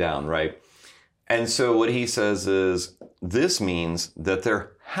all the way down, right? And so what he says is, this means that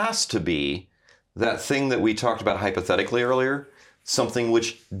there has to be that thing that we talked about hypothetically earlier, something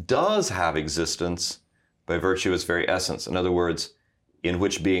which does have existence by virtue of its very essence. In other words, in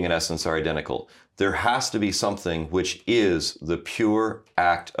which being and essence are identical. There has to be something which is the pure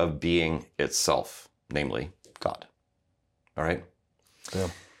act of being itself, namely God. All right?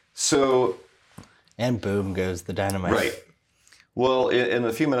 Boom. So... And boom goes the dynamite. Right. Well, in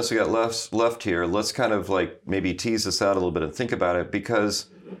the few minutes we got left here, let's kind of like maybe tease this out a little bit and think about it, because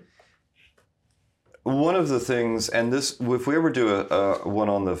one of the things, and this, if we ever do a one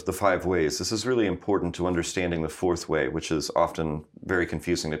on the 5 ways, this is really important to understanding the 4th way, which is often very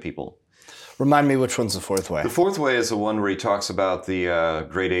confusing to people. Remind me which one's the 4th way. The 4th way is the one where he talks about the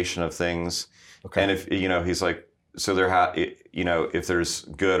gradation of things. Okay. And if, he's like, so if there's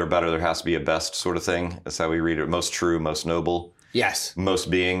good or better, there has to be a best sort of thing. That's how we read it. Most true, most noble. Yes.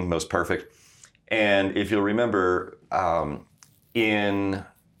 Most being, most perfect. And if you'll remember, in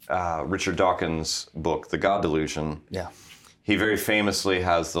Richard Dawkins' book, The God Delusion, Yeah. he very famously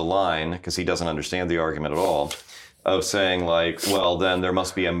has the line, because he doesn't understand the argument at all, of saying like, well, then there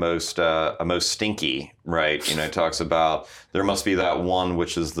must be a most stinky, right? You know, he talks about there must be that one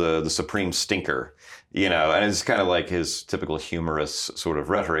which is the supreme stinker, you know, and it's kind of like his typical humorous sort of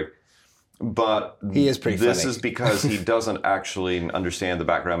rhetoric. But He is pretty this funny. is because he doesn't actually understand the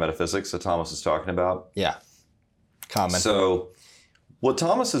background metaphysics that Thomas is talking about. Yeah. Common. So what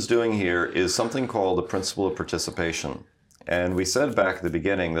Thomas is doing here is something called the principle of participation. And we said back at the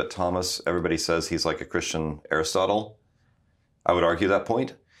beginning that Thomas, everybody says he's like a Christian Aristotle. I would argue that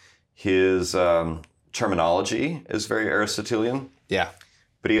point. His terminology is very Aristotelian, yeah.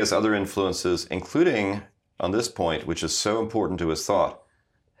 but he has other influences, including on this point, which is so important to his thought,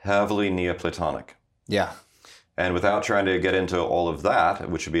 heavily Neoplatonic. Yeah. And without trying to get into all of that,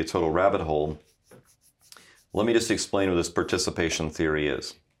 which would be a total rabbit hole, let me just explain what this participation theory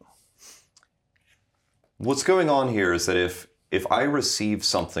is. What's going on here is that if I receive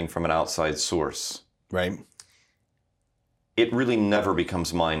something from an outside source, Right. it really never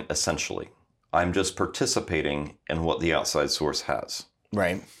becomes mine essentially. I'm just participating in what the outside source has.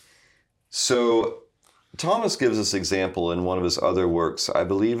 Right. So Thomas gives this example in one of his other works. I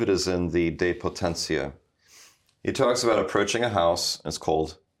believe it is in the De Potentia. He talks about approaching a house, and it's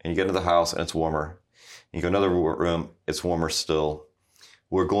cold, and you get into the house, and it's warmer. You go to another room, it's warmer still.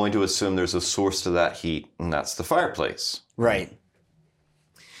 We're going to assume there's a source to that heat, and that's the fireplace. Right.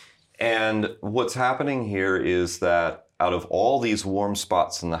 And what's happening here is that out of all these warm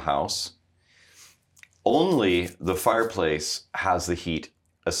spots in the house, only the fireplace has the heat,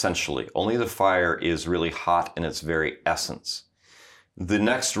 essentially. Only the fire is really hot in its very essence. The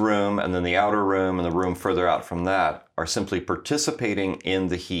next room, and then the outer room, and the room further out from that are simply participating in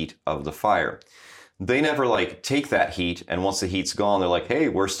the heat of the fire. They never like take that heat, and once the heat's gone, they're like, hey,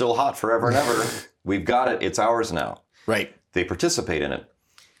 we're still hot forever and ever. We've got it. It's ours now. Right. They participate in it.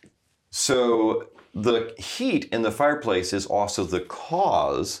 So the heat in the fireplace is also the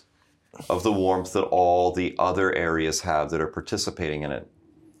cause of the warmth that all the other areas have that are participating in it.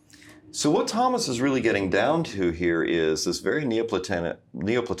 So what Thomas is really getting down to here is this very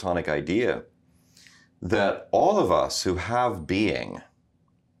Neoplatonic idea that all of us who have being,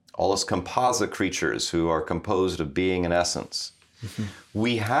 all us composite creatures who are composed of being and essence,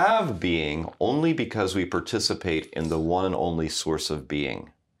 we have being only because we participate in the one and only source of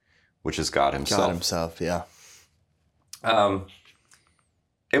being, which is God himself. God himself, yeah.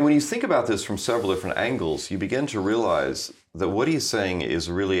 And when you think about this from several different angles, you begin to realize that what he's saying is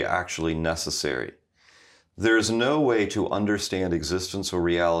really actually necessary. There is no way to understand existence or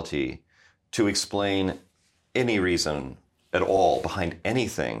reality to explain any reason at all behind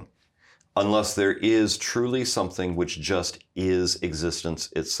anything unless there is truly something which just is existence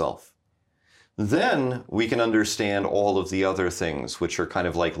itself. Then we can understand all of the other things which are kind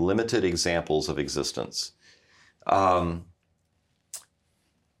of like limited examples of existence.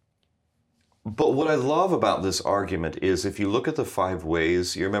 But what I love about this argument is if you look at the 5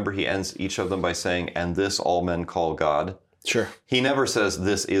 ways, you remember he ends each of them by saying, and this all men call God. Sure. He never says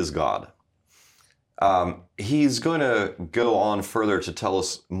this is God. He's going to go on further to tell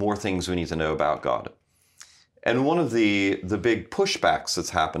us more things we need to know about God. And one of the big pushbacks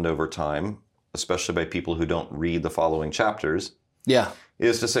that's happened over time, especially by people who don't read the following chapters, Yeah.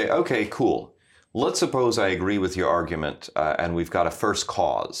 is to say, okay, cool. Let's suppose I agree with your argument and we've got a first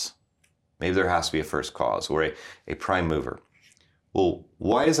cause. Maybe there has to be a first cause or a prime mover. Well,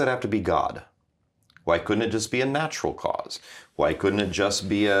 why does that have to be God? Why couldn't it just be a natural cause? Why couldn't it just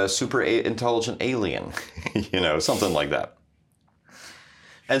be a super intelligent alien? Something like that.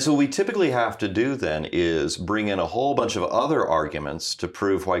 And so what we typically have to do then is bring in a whole bunch of other arguments to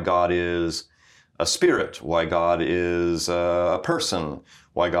prove why God is a spirit, why God is a person,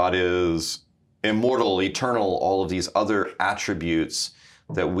 why God is immortal, eternal, all of these other attributes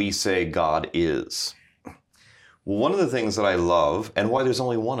that we say God is. Well, one of the things that I love, and why there's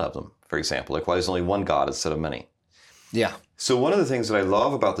only one of them, for example, like why there's only one God instead of many. Yeah. So one of the things that I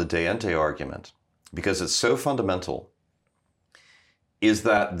love about the De Ente argument, because it's so fundamental, is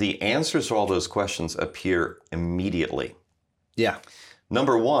that the answers to all those questions appear immediately. Yeah.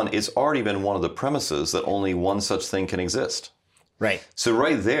 Number one, it's already been one of the premises that only one such thing can exist. Right. So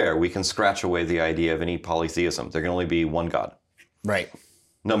right there, we can scratch away the idea of any polytheism. There can only be one God. Right.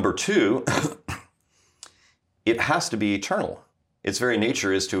 Number two, it has to be eternal. Its very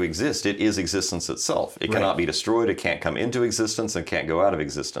nature is to exist. It is existence itself. It cannot be destroyed. It can't come into existence and can't go out of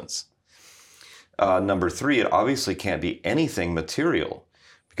existence. Number three, it obviously can't be anything material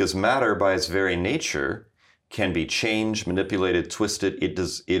because matter by its very nature can be changed, manipulated, twisted. It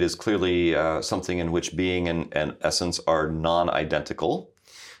is clearly something in which being and essence are non-identical.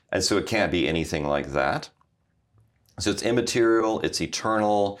 And so it can't be anything like that. So it's immaterial, it's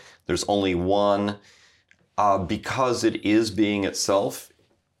eternal, there's only one. Because it is being itself,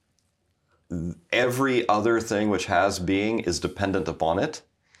 every other thing which has being is dependent upon it.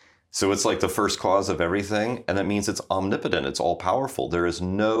 So it's like the first cause of everything, and that means it's omnipotent, it's all-powerful. There is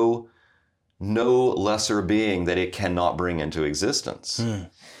no lesser being that it cannot bring into existence.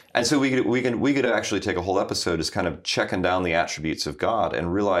 And so we could actually take a whole episode just kind of checking down the attributes of God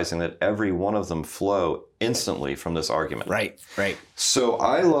and realizing that every one of them flow instantly from this argument. Right. So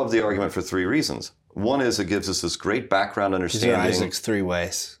I love the argument for 3 reasons. One is it gives us this great background understanding. These are Isaac's 3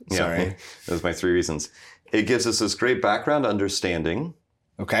 ways. Sorry. Yeah, those are my 3 reasons. It gives us this great background understanding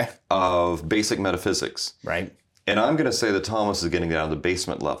of basic metaphysics. Right. And I'm going to say that Thomas is getting down to the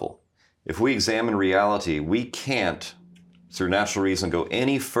basement level. If we examine reality, we can't, through natural reason, go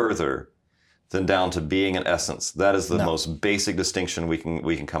any further than down to being and essence. That is the most basic distinction we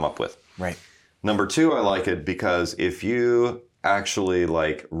can come up with. Right. Number 2, I like it because if you actually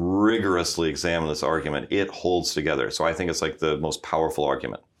rigorously examine this argument, it holds together. So I think it's like the most powerful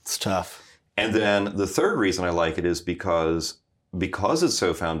argument. It's tough. And then the 3rd reason I like it is because it's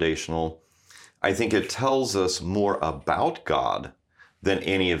so foundational, I think it tells us more about God than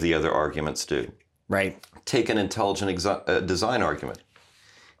any of the other arguments do. Right. Take an intelligent design argument.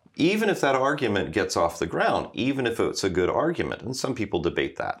 Even if that argument gets off the ground, even if it's a good argument, and some people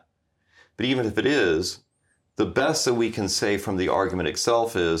debate that, but even if it is, the best that we can say from the argument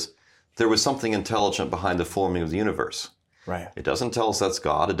itself is there was something intelligent behind the forming of the universe. Right. It doesn't tell us that's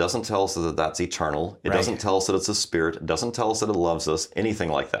God. It doesn't tell us that that's eternal. It doesn't tell us that it's a spirit. It doesn't tell us that it loves us, anything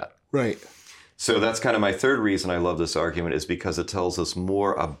like that. Right. So that's kind of my 3rd reason I love this argument, is because it tells us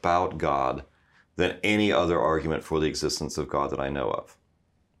more about God than any other argument for the existence of God that I know of.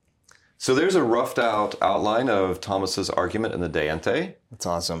 So there's a roughed out outline of Thomas's argument in the De Ente. That's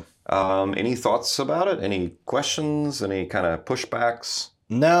awesome. Any thoughts about it? Any questions? Any kind of pushbacks?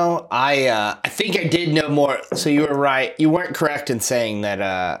 No, I think I did know more. So you were right. You weren't correct in saying that,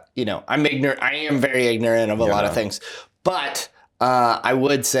 I'm ignorant. I am very ignorant of a lot of things. But I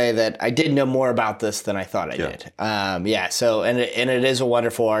would say that I did know more about this than I thought I did. So, and it is a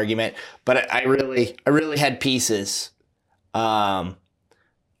wonderful argument, but I really had pieces,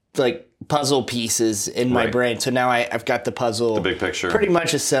 like puzzle pieces in my brain. So now I've got the puzzle, the big picture, pretty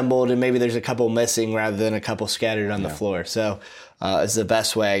much assembled, and maybe there's a couple missing rather than a couple scattered on the floor. So is the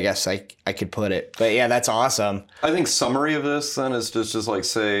best way I guess I could put it. But yeah, that's awesome. I think summary of this then is just like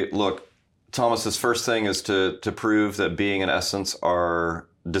say, look, Thomas's first thing is to prove that being and essence are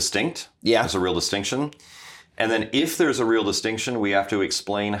distinct. Yeah. There's a real distinction. And then if there's a real distinction, we have to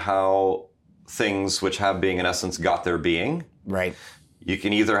explain how things which have being and essence got their being. Right. You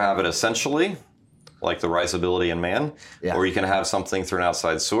can either have it essentially, like the risability in man, or you can have something through an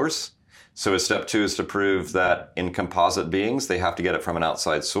outside source. So step 2 is to prove that in composite beings, they have to get it from an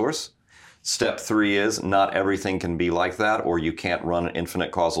outside source. Step 3 is not everything can be like that, or you can't run an infinite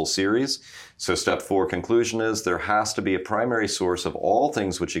causal series. So step 4 conclusion is there has to be a primary source of all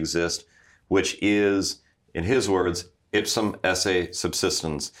things which exist, which is, in his words, ipsum esse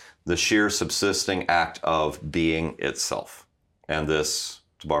subsistens, the sheer subsisting act of being itself. And this,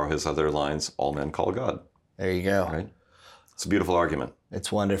 to borrow his other lines, all men call God. There you go. Right? It's a beautiful argument. It's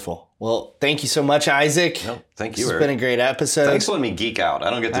wonderful. Well, thank you so much, Isaac. No, thank you, It's Eric. been a great episode. Thanks for letting me geek out. I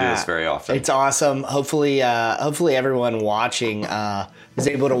don't get to do this very often. It's awesome. Hopefully everyone watching is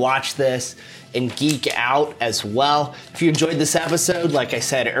able to watch this and geek out as well. If you enjoyed this episode, like I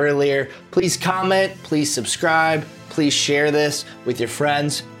said earlier, please comment, please subscribe, please share this with your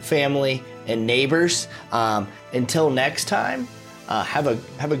friends, family, and neighbors. Until next time, have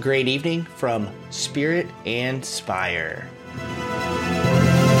a great evening from Spirit and Spire.